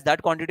multiplier is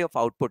that quantity of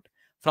output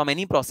from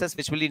any process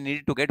which will be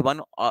needed to get one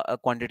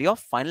quantity of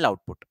final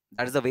output.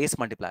 That is the waste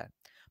multiplier.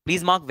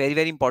 Please mark very,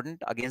 very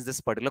important against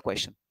this particular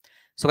question.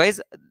 So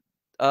guys,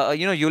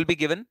 you will be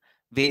given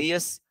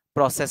various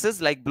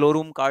processes like blow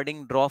room,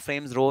 carding, draw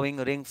frames, rowing,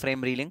 ring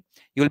frame, reeling.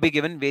 You will be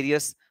given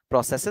various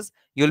processes.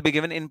 You will be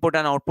given input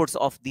and outputs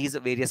of these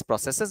various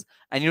processes,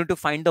 and you need to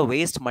find the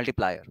waste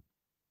multiplier.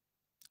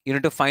 You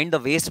need to find the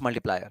waste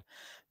multiplier.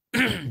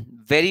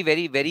 Very,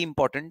 very, very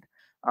important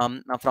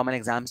from an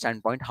exam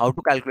standpoint, how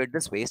to calculate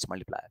this waste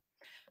multiplier.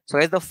 So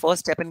as the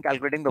first step in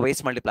calculating the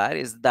waste multiplier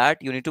is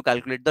that you need to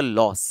calculate the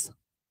loss.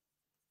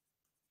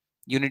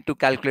 You need to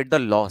calculate the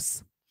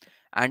loss.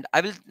 And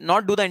I will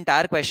not do the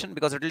entire question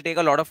because it will take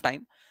a lot of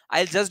time.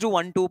 I'll just do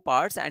 1-2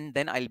 parts, and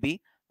then I'll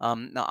be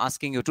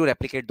asking you to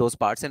replicate those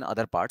parts in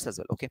other parts as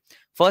well. Okay.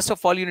 First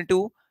of all, you need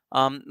to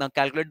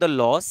calculate the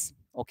loss.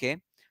 Okay.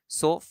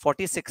 So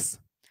 46,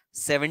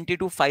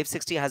 72,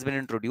 560 has been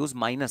introduced,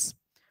 minus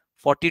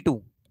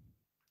 42,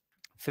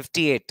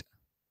 58,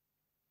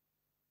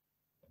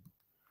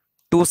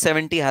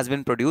 270 has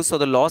been produced. So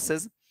the loss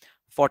is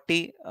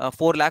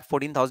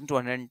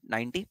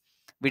 4,14,290.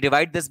 We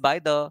divide this by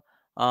the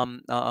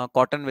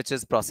cotton which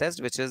is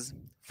processed, which is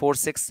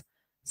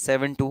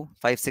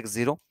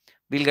 4672560.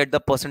 We'll get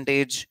the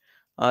percentage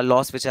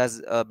loss which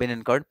has been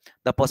incurred.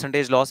 The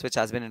percentage loss which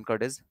has been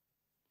incurred is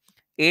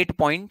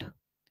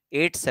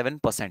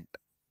 8.87%.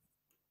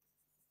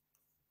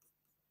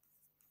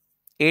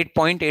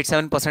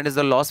 8.87% is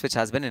the loss which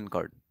has been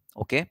incurred.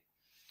 Okay.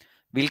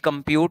 We'll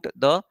compute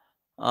the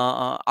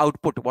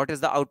output. What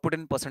is the output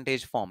in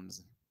percentage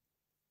forms?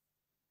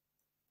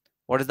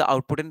 What is the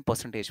output in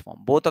percentage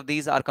form? Both of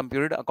these are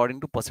computed according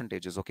to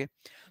percentages. Okay.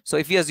 So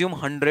if we assume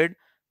 100,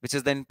 which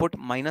is the input,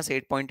 minus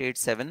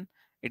 8.87,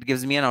 it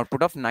gives me an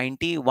output of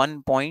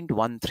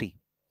 91.13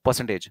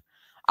 percentage.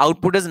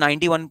 Output is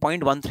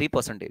 91.13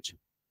 percentage.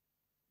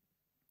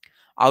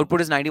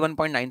 Output is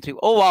 91.93.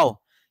 Oh, wow.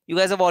 You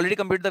guys have already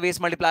computed the waste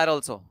multiplier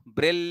also.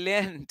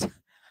 Brilliant.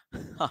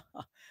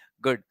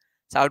 Good.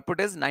 So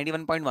output is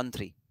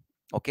 91.13.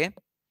 Okay.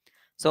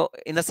 So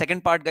in the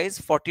second part, guys,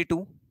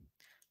 42,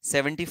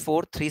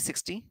 74,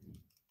 360.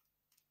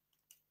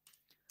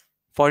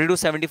 42,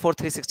 74,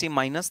 360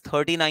 minus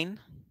 39,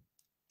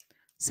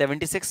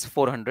 76,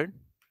 400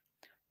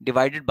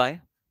 divided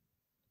by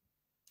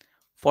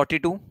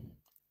 42,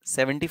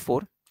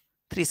 74,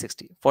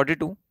 360.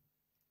 42,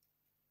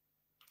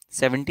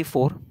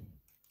 74,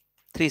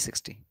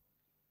 360.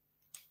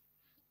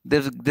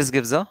 This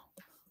gives a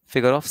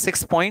figure of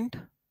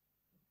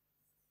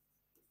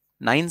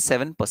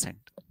 6.97%.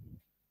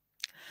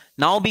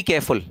 Now be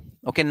careful.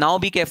 Okay, now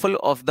be careful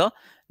of the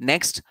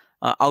next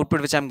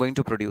output which I'm going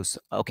to produce.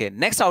 Okay,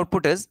 next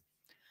output is,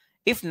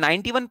 if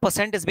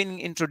 91% is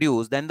being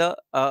introduced, then the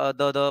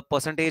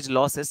percentage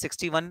loss is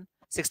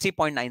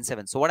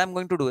 60.97. So what I'm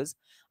going to do is,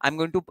 I'm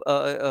going to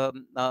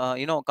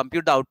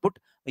compute the output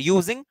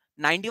using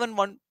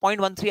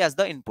 91.13 as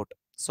the input.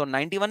 So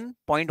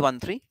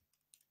 91.13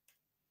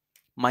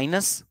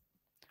 minus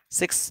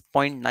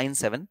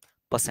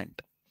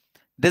 6.97%.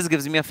 This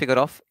gives me a figure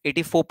of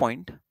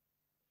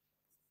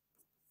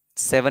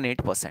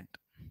 84.78%.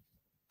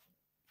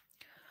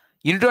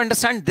 You need to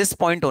understand this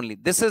point only.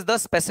 This is the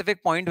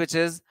specific point which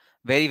is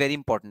very, very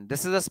important.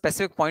 This is a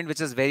specific point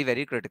which is very,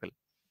 very critical.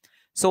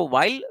 So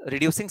while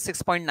reducing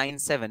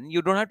 6.97,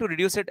 you don't have to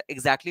reduce it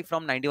exactly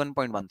from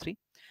 91.13.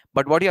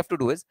 But what you have to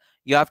do is,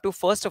 you have to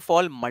first of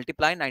all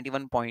multiply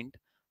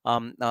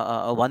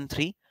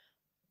 91.13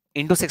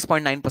 into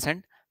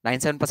 6.9%,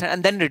 97%,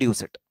 and then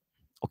reduce it.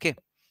 Okay.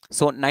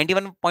 So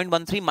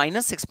 91.13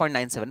 minus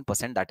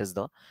 6.97%, that is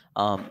the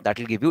that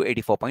will give you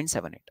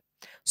 84.78.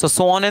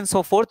 So on and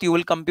so forth, you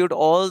will compute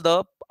all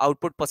the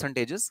output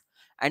percentages,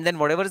 and then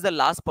whatever is the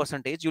last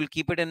percentage, you will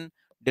keep it in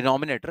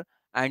denominator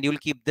and you will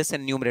keep this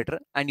in numerator,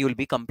 and you will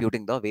be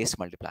computing the waste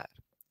multiplier.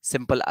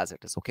 Simple as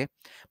it is. Okay.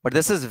 But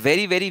this is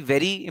very, very,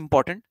 very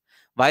important.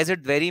 Why is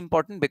it very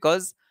important?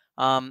 Because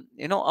a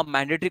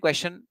mandatory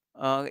question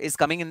is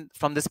coming in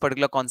from this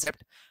particular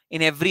concept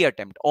in every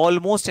attempt.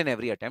 Almost in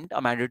every attempt,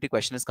 a mandatory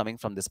question is coming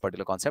from this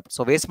particular concept.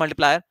 So waste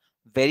multiplier,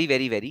 very,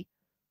 very, very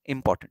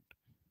important.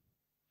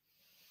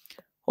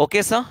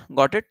 Okay, sir,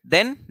 got it.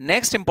 Then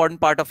next important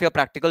part of your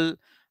practical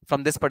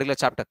from this particular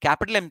chapter,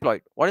 capital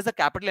employed. What is the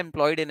capital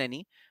employed in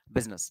any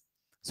business?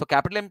 So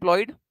capital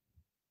employed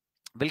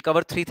will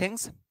cover three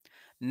things: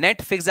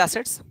 net fixed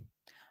assets,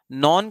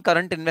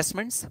 non-current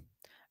investments,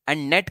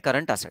 and net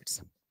current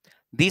assets.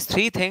 These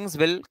three things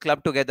will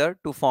club together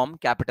to form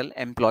capital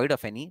employed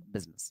of any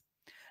business.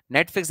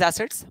 Net fixed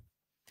assets,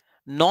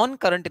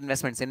 non-current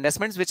investments,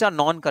 investments which are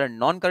non-current.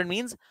 Non-current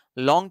means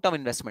long-term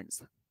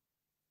investments.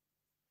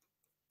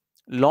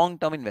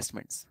 Long-term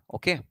investments.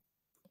 Okay.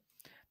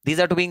 These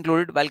are to be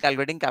included while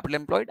calculating capital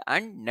employed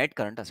and net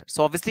current assets.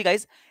 So obviously,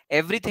 guys,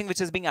 everything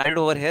which is being added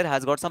over here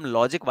has got some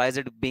logic. Why is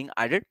it being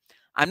added?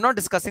 I'm not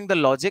discussing the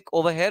logic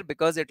over here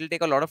because it will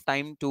take a lot of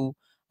time to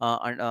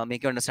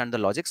make you understand the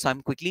logic. So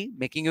I'm quickly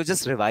making you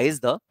just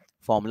revise the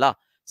formula.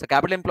 So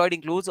capital employed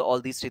includes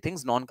all these three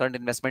things: non-current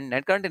investment,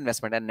 net current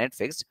investment, and net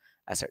fixed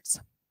assets.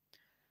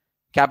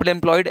 Capital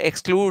employed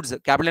excludes,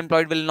 capital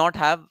employed will not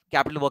have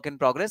capital work in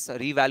progress,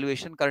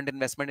 revaluation, current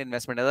investment,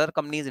 investment in other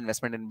companies,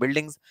 investment in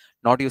buildings,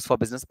 not used for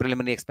business,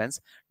 preliminary expense,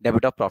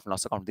 debit of profit and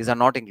loss account. These are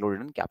not included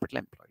in capital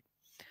employed.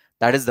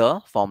 That is the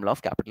formula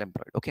of capital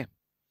employed. Okay.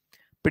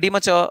 Pretty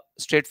much a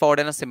straightforward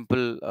and a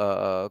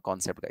simple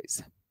concept,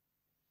 guys.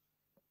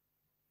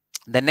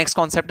 The next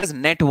concept is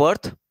net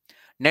worth.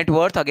 Net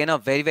worth, again, a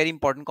very, very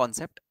important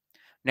concept.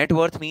 Net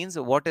worth means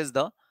what is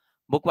the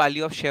book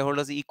value of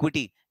shareholders'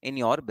 equity in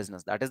your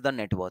business. That is the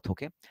net worth.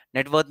 Okay.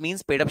 Net worth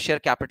means paid up share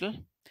capital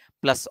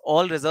plus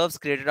all reserves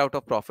created out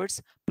of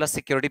profits plus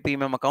security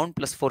premium account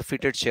plus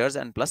forfeited shares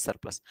and plus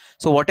surplus.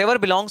 So whatever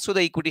belongs to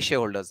the equity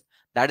shareholders,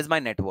 that is my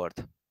net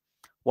worth.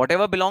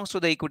 Whatever belongs to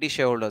the equity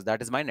shareholders,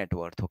 that is my net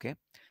worth. Okay.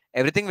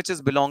 Everything which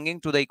is belonging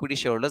to the equity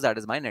shareholders, that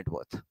is my net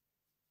worth.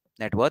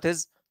 Net worth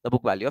is the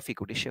book value of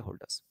equity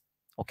shareholders.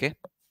 Okay.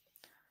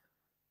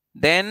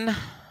 Then,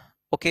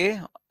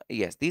 okay.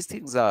 Yes, these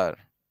things are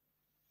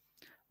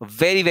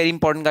very, very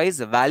important, guys.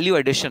 Value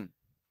addition.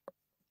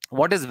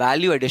 What is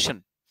value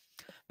addition?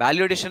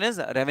 Value addition is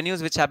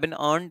revenues which have been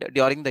earned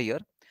during the year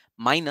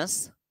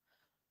minus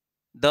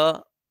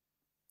the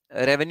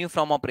revenue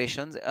from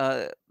operations,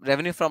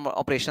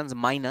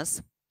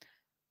 minus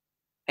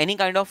any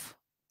kind of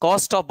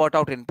cost of bought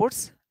out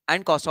inputs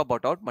and cost of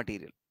bought out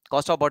material.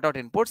 Cost of bought out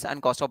inputs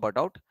and cost of bought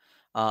out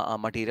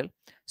material.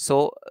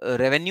 So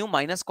revenue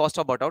minus cost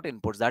of bought out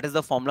inputs. That is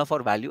the formula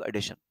for value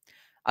addition.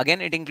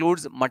 Again, it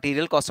includes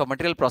material, cost of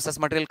material, process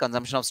material,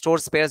 consumption of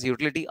stores, spares,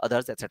 utility,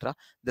 others, etc.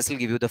 This will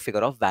give you the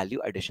figure of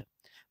value addition.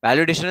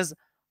 Value addition is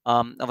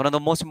one of the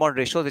most important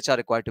ratios which are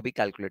required to be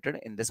calculated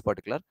in this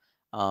particular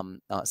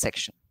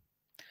section.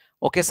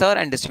 Okay, sir,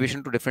 and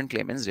distribution to different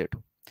claimants due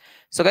to.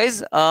 So,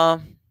 guys,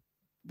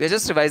 we're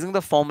just revising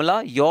the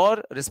formula.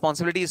 Your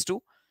responsibility is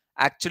to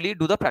actually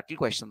do the practical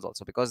questions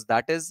also, because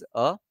that is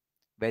a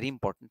very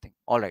important thing.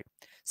 All right.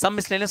 Some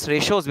miscellaneous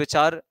ratios which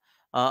are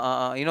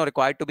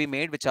required to be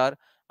made, which are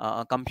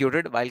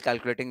computed while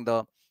calculating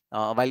the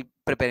while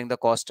preparing the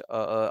cost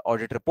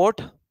audit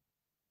report.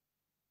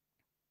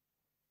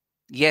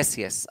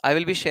 Yes, I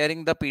will be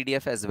sharing the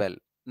PDF as well.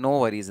 No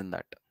worries in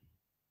that.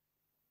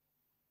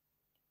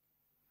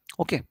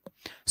 Okay.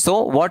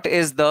 So what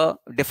is the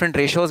different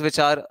ratios which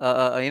are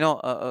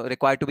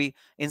required to be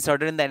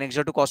inserted in the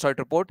annexure to cost audit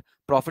report?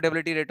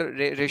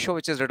 Profitability ratio,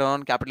 which is return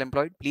on capital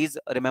employed. Please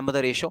remember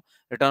the ratio.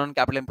 Return on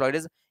capital employed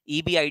is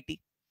EBIT,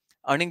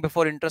 earning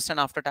before interest and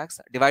after tax,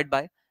 divided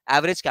by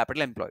average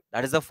capital employed.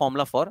 That is the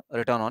formula for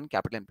return on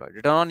capital employed.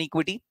 Return on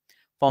equity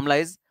formula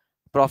is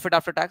profit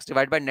after tax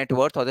divided by net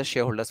worth or the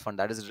shareholders fund.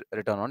 That is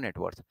return on net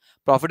worth.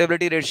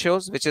 Profitability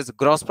ratios, which is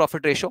gross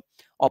profit ratio,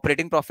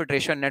 operating profit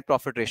ratio, and net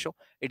profit ratio.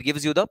 It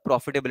gives you the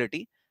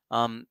profitability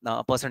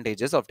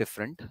percentages of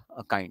different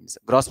kinds: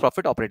 gross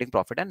profit, operating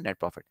profit, and net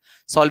profit.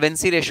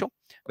 Solvency ratio,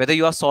 whether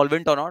you are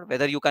solvent or not,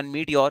 whether you can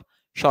meet your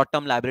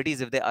short-term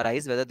liabilities if they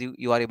arise, whether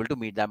you are able to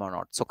meet them or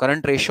not. So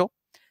current ratio,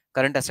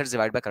 current assets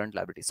divided by current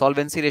liability.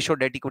 Solvency ratio,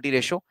 debt equity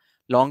ratio,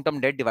 long-term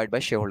debt divided by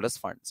shareholders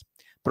funds.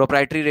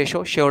 Proprietary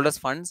ratio, shareholders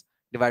funds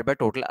divided by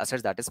total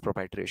assets, that is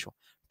proprietary ratio.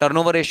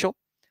 Turnover ratio,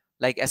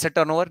 like asset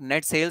turnover,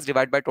 net sales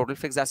divided by total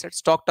fixed assets.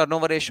 Stock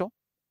turnover ratio,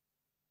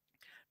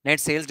 net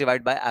sales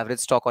divided by average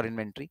stock or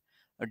inventory.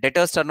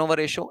 Debtors turnover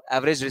ratio,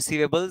 average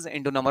receivables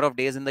into number of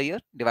days in the year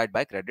divided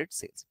by credit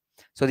sales.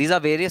 So these are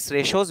various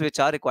ratios which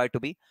are required to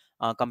be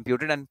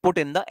computed and put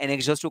in the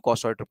annexures to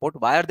cost audit report.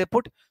 Why are they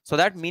put? So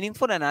that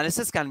meaningful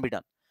analysis can be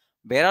done.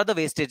 Where are the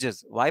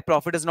wastages? Why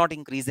profit is not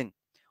increasing?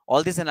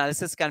 All this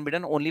analysis can be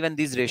done only when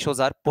these ratios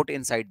are put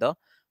inside the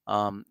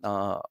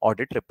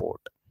audit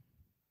report.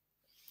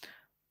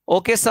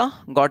 Okay, sir,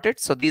 got it.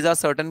 So these are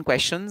certain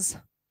questions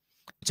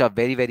which are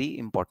very, very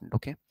important.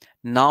 Okay,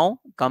 now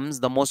comes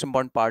the most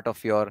important part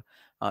of your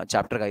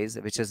chapter, guys,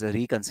 which is a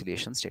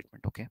reconciliation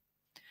statement. Okay,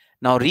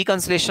 now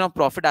reconciliation of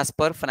profit as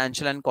per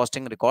financial and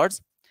costing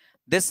records.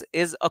 This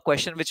is a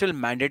question which will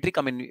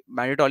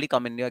mandatorily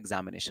come in your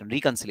examination.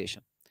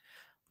 Reconciliation.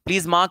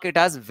 Please mark it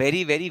as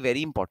very, very,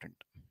 very important.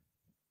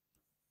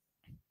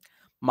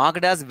 Mark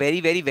it as very,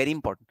 very, very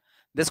important.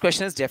 This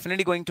question is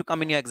definitely going to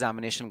come in your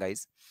examination,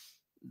 guys.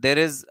 There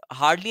is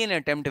hardly an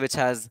attempt which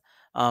has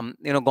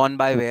gone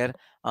by where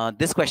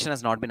this question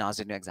has not been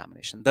asked in your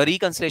examination. The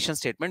reconciliation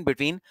statement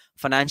between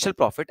financial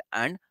profit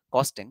and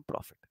costing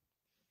profit.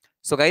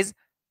 So, guys,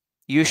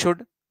 you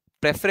should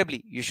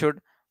preferably use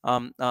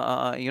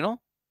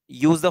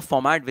the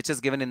format which is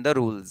given in the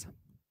rules.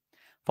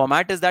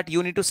 Format is that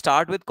you need to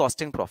start with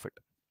costing profit.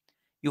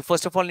 You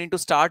first of all need to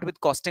start with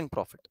costing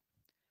profit.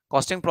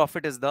 Costing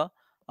profit is the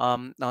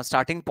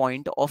starting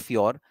point of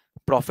your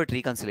profit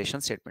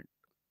reconciliation statement.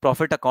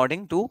 Profit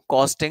according to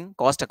cost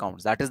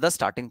accounts. That is the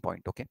starting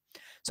point. Okay.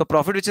 So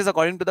profit which is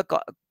according to the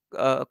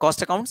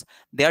cost accounts,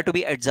 they are to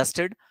be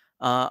adjusted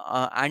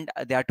and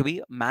they are to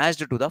be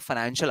matched to the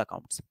financial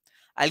accounts.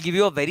 I'll give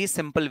you a very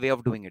simple way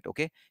of doing it.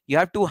 Okay. You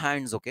have two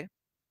hands. Okay.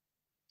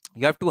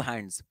 You have two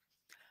hands.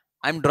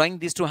 I'm drawing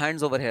these two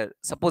hands over here.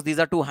 Suppose these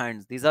are two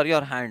hands. These are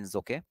your hands.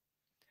 Okay.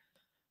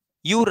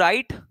 You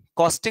write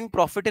costing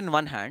profit in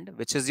one hand,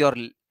 which is your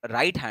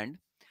right hand.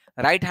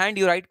 Right hand,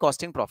 you write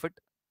costing profit,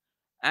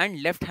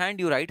 and left hand,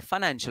 you write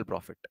financial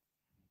profit.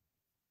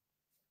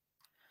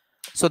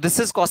 So this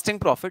is costing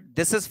profit.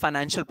 This is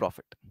financial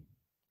profit.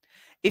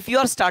 If you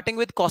are starting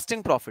with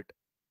costing profit,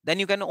 then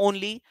you can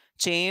only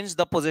change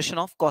the position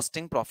of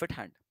costing profit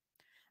hand.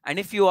 And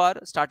if you are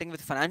starting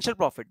with financial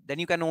profit, then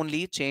you can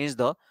only change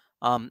the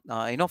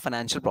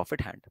financial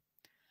profit hand.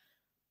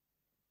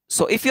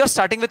 So if you're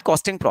starting with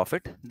costing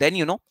profit, then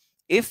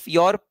if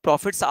your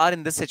profits are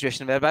in this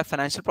situation whereby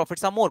financial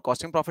profits are more,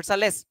 costing profits are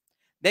less,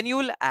 then you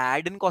will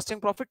add in costing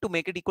profit to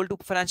make it equal to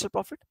financial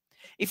profit.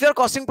 If your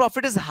costing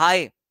profit is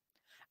high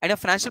and your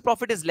financial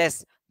profit is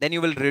less, then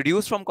you will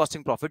reduce from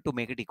costing profit to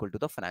make it equal to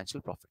the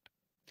financial profit.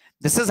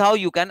 This is how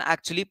you can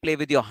actually play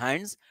with your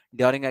hands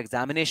during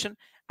examination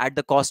at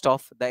the cost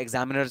of the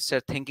examiners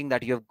thinking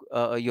that you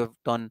have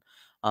done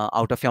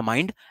out of your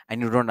mind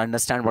and you don't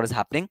understand what is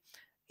happening.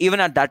 Even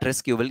at that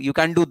risk, you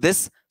can do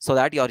this so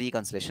that your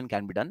reconciliation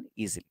can be done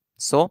easily.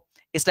 So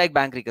it's like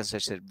bank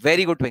reconciliation.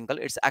 Very good, Twinkle.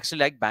 It's actually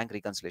like bank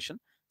reconciliation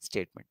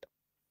statement.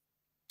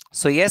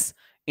 So yes,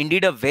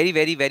 indeed a very,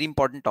 very, very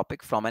important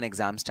topic from an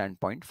exam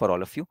standpoint for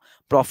all of you.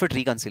 Profit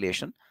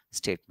reconciliation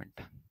statement.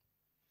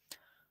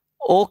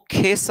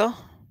 Okay, sir.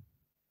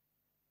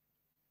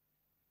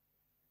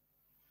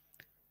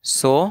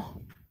 So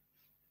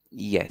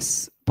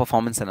yes,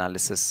 performance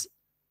analysis.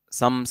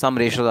 Some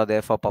ratios are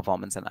there for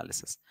performance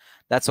analysis.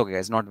 That's okay,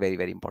 guys. Not very,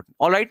 very important.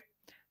 All right.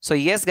 So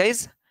yes,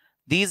 guys,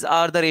 these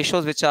are the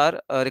ratios which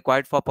are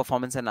required for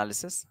performance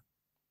analysis.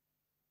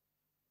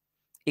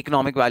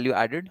 Economic value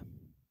added.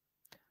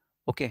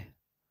 Okay.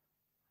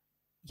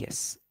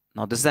 Yes.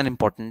 Now this is an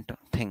important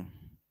thing.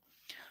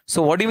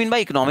 So what do you mean by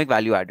economic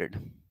value added?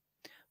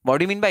 What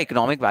do you mean by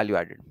economic value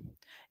added?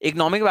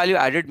 Economic value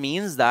added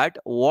means that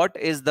what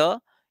is the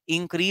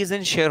increase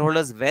in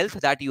shareholders' wealth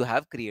that you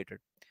have created?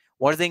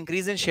 What is the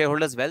increase in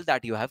shareholders' wealth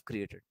that you have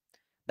created?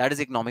 That is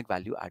economic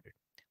value added.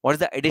 What is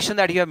the addition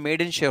that you have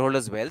made in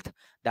shareholders' wealth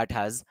that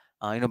has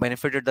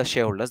benefited the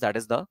shareholders? That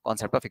is the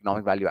concept of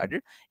economic value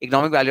added.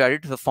 Economic value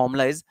added, the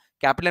formula is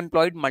capital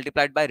employed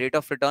multiplied by rate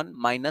of return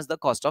minus the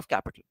cost of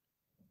capital.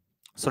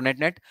 So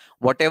net,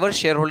 whatever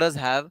shareholders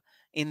have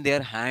in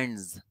their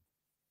hands,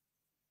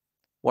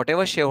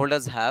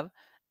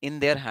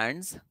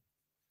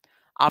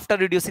 after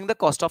reducing the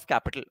cost of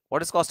capital.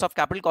 What is cost of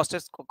capital?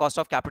 Cost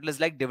of capital is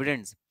like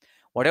dividends.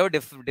 Whatever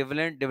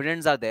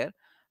dividends are there,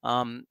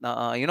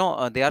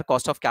 they are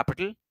cost of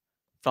capital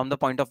from the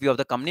point of view of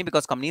the company,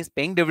 because company is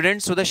paying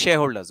dividends to the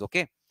shareholders.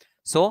 Okay.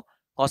 So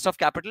cost of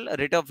capital,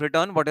 rate of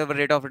return, whatever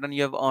rate of return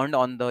you have earned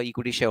on the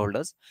equity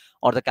shareholders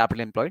or the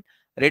capital employed,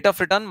 rate of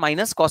return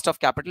minus cost of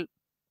capital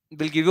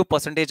will give you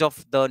percentage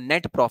of the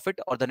net profit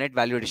or the net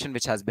value addition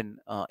which has been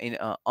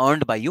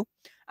earned by you,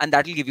 and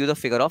that will give you the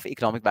figure of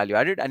economic value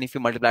added. And if you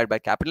multiply it by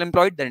capital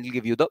employed, then it will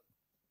give you the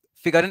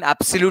figure in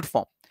absolute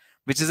form,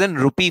 which is in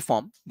rupee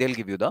form. It will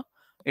give you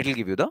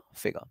the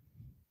figure.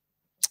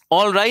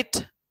 All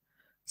right.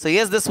 So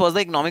yes, this was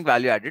the economic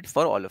value added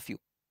for all of you.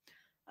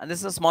 And this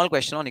is a small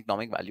question on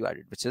economic value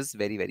added, which is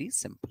very, very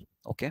simple.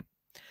 Okay.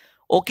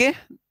 Okay.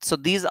 So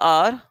these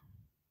are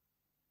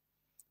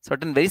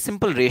certain very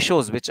simple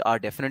ratios which are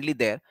definitely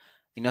there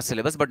in your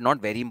syllabus, but not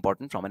very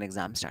important from an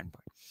exam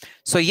standpoint.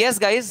 So yes,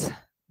 guys,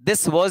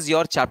 this was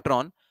your chapter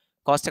on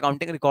Cost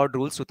Accounting Record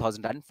Rules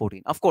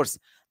 2014. Of course,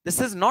 this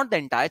is not the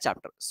entire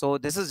chapter. So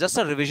this is just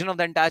a revision of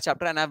the entire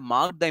chapter, and I've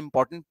marked the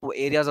important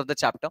areas of the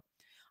chapter.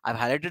 I've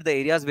highlighted the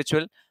areas which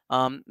will,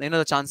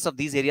 the chances of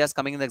these areas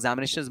coming in the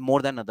examination is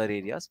more than other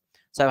areas.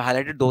 So I've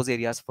highlighted those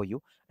areas for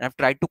you, and I've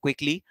tried to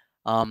quickly,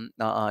 revise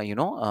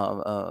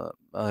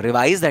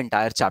the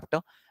entire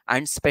chapter,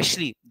 and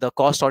especially the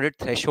cost audit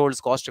thresholds,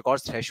 cost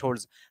records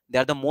thresholds. They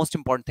are the most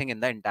important thing in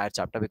the entire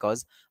chapter,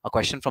 because a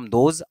question from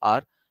those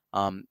are,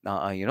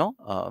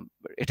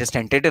 it is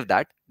tentative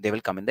that they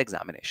will come in the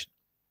examination.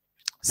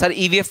 Sir,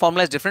 EVF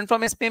formula is different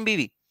from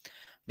SPMBV.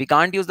 We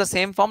can't use the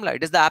same formula.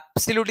 It is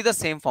absolutely the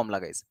same formula,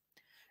 guys.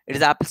 It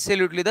is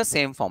absolutely the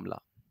same formula.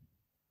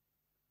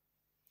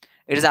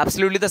 It is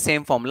absolutely the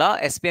same formula.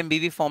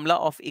 SPMBV formula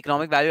of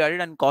economic value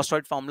added and cost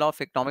audit formula of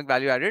economic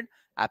value added,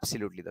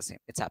 absolutely the same.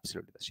 It's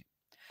absolutely the same.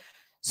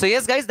 So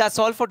yes, guys, that's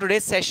all for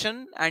today's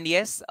session. And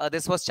yes,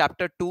 this was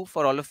chapter 2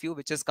 for all of you,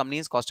 which is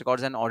Companies, Cost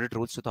Records and Audit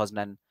Rules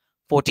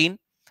 2014.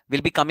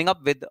 We'll be coming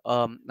up with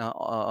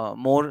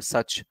more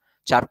such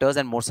chapters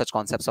and more such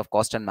concepts of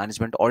cost and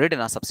management audit in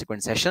our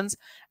subsequent sessions.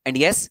 And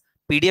yes,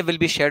 PDF will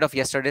be shared of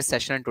yesterday's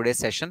session and today's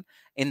session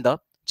in the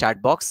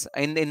chat box,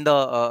 in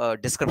the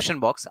description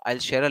box. I'll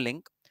share a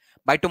link.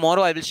 By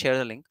tomorrow, I will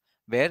share a link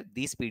where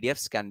these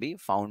PDFs can be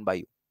found by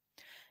you.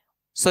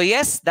 So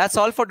yes, that's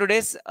all for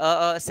today's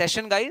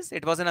session, guys.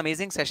 It was an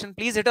amazing session.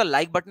 Please hit a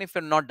like button if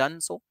you're not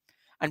done so.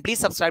 And please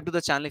subscribe to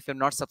the channel if you're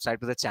not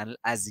subscribed to the channel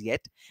as yet.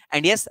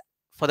 And yes,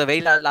 for the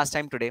very last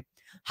time today,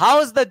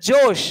 how's the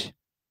Josh?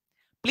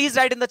 Please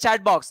write in the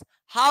chat box.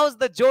 How's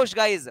the Josh,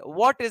 guys?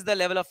 What is the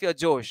level of your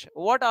Josh?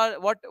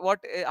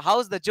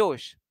 How's the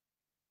Josh?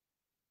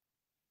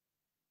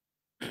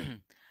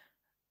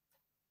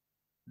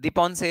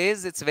 Deepon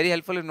says it's very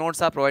helpful if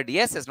notes are provided.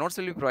 Yes, notes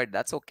will be provided.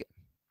 That's okay.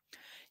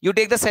 You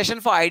take the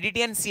session for IDT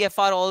and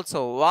CFR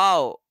also.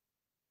 Wow.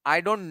 I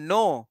don't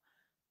know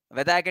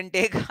whether I can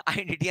take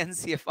IDT and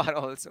CFR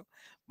also.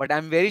 But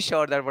I'm very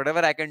sure that whatever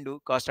I can do,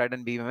 cost audit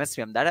and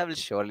BMSVM, that I will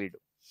surely do.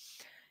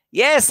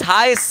 Yes.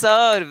 Hi,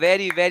 sir.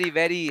 Very, very,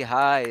 very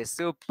high.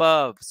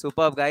 Superb.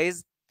 Superb,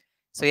 guys.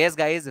 So yes,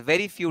 guys,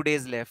 very few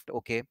days left.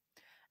 Okay.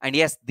 And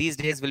yes, these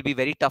days will be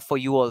very tough for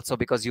you also,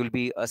 because you'll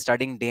be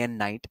studying day and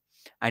night,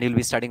 and you'll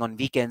be studying on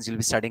weekends, you'll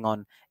be studying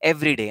on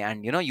every day,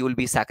 and you will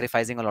be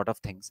sacrificing a lot of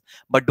things.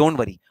 But don't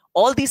worry,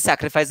 all these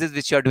sacrifices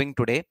which you are doing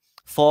today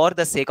for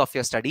the sake of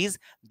your studies,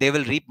 they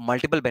will reap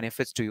multiple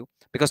benefits to you,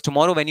 because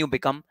tomorrow when you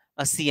become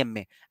a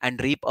CMA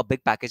and reap a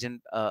big package in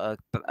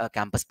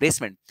campus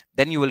placement,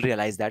 then you will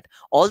realize that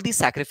all these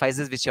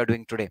sacrifices which you are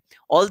doing today,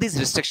 all these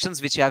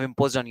restrictions which you have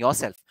imposed on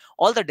yourself,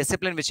 all the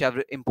discipline which you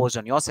have imposed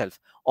on yourself,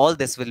 all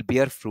this will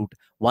bear fruit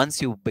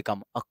once you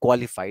become a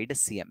qualified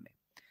CMA.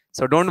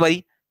 So don't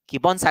worry,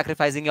 keep on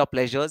sacrificing your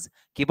pleasures,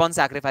 keep on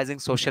sacrificing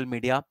social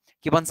media,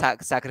 keep on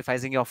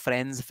sacrificing your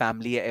friends,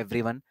 family,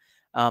 everyone.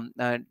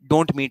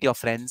 Don't meet your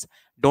friends,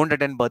 don't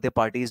attend birthday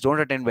parties, don't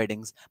attend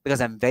weddings,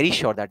 because I'm very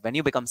sure that when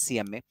you become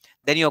CMA,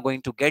 then you're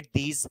going to get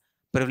these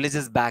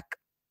privileges back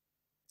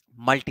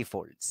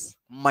multifolds.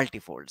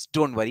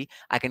 Don't worry,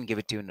 I can give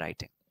it to you in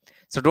writing.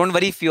 So don't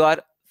worry if you are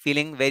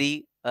feeling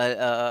very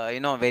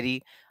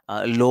very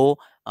low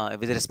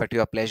with respect to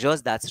your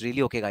pleasures. That's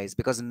really okay, guys,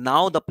 because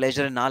now the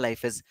pleasure in our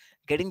life is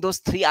getting those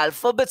 3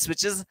 alphabets,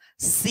 which is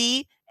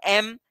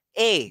CMA,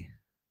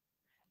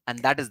 and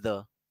that is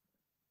the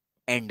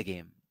end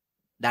game.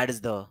 That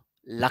is the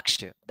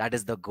lakshya. That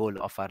is the goal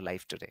of our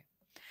life today.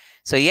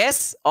 So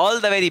yes, all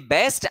the very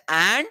best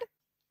and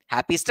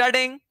happy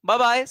studying. Bye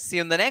bye. See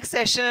you in the next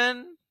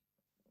session.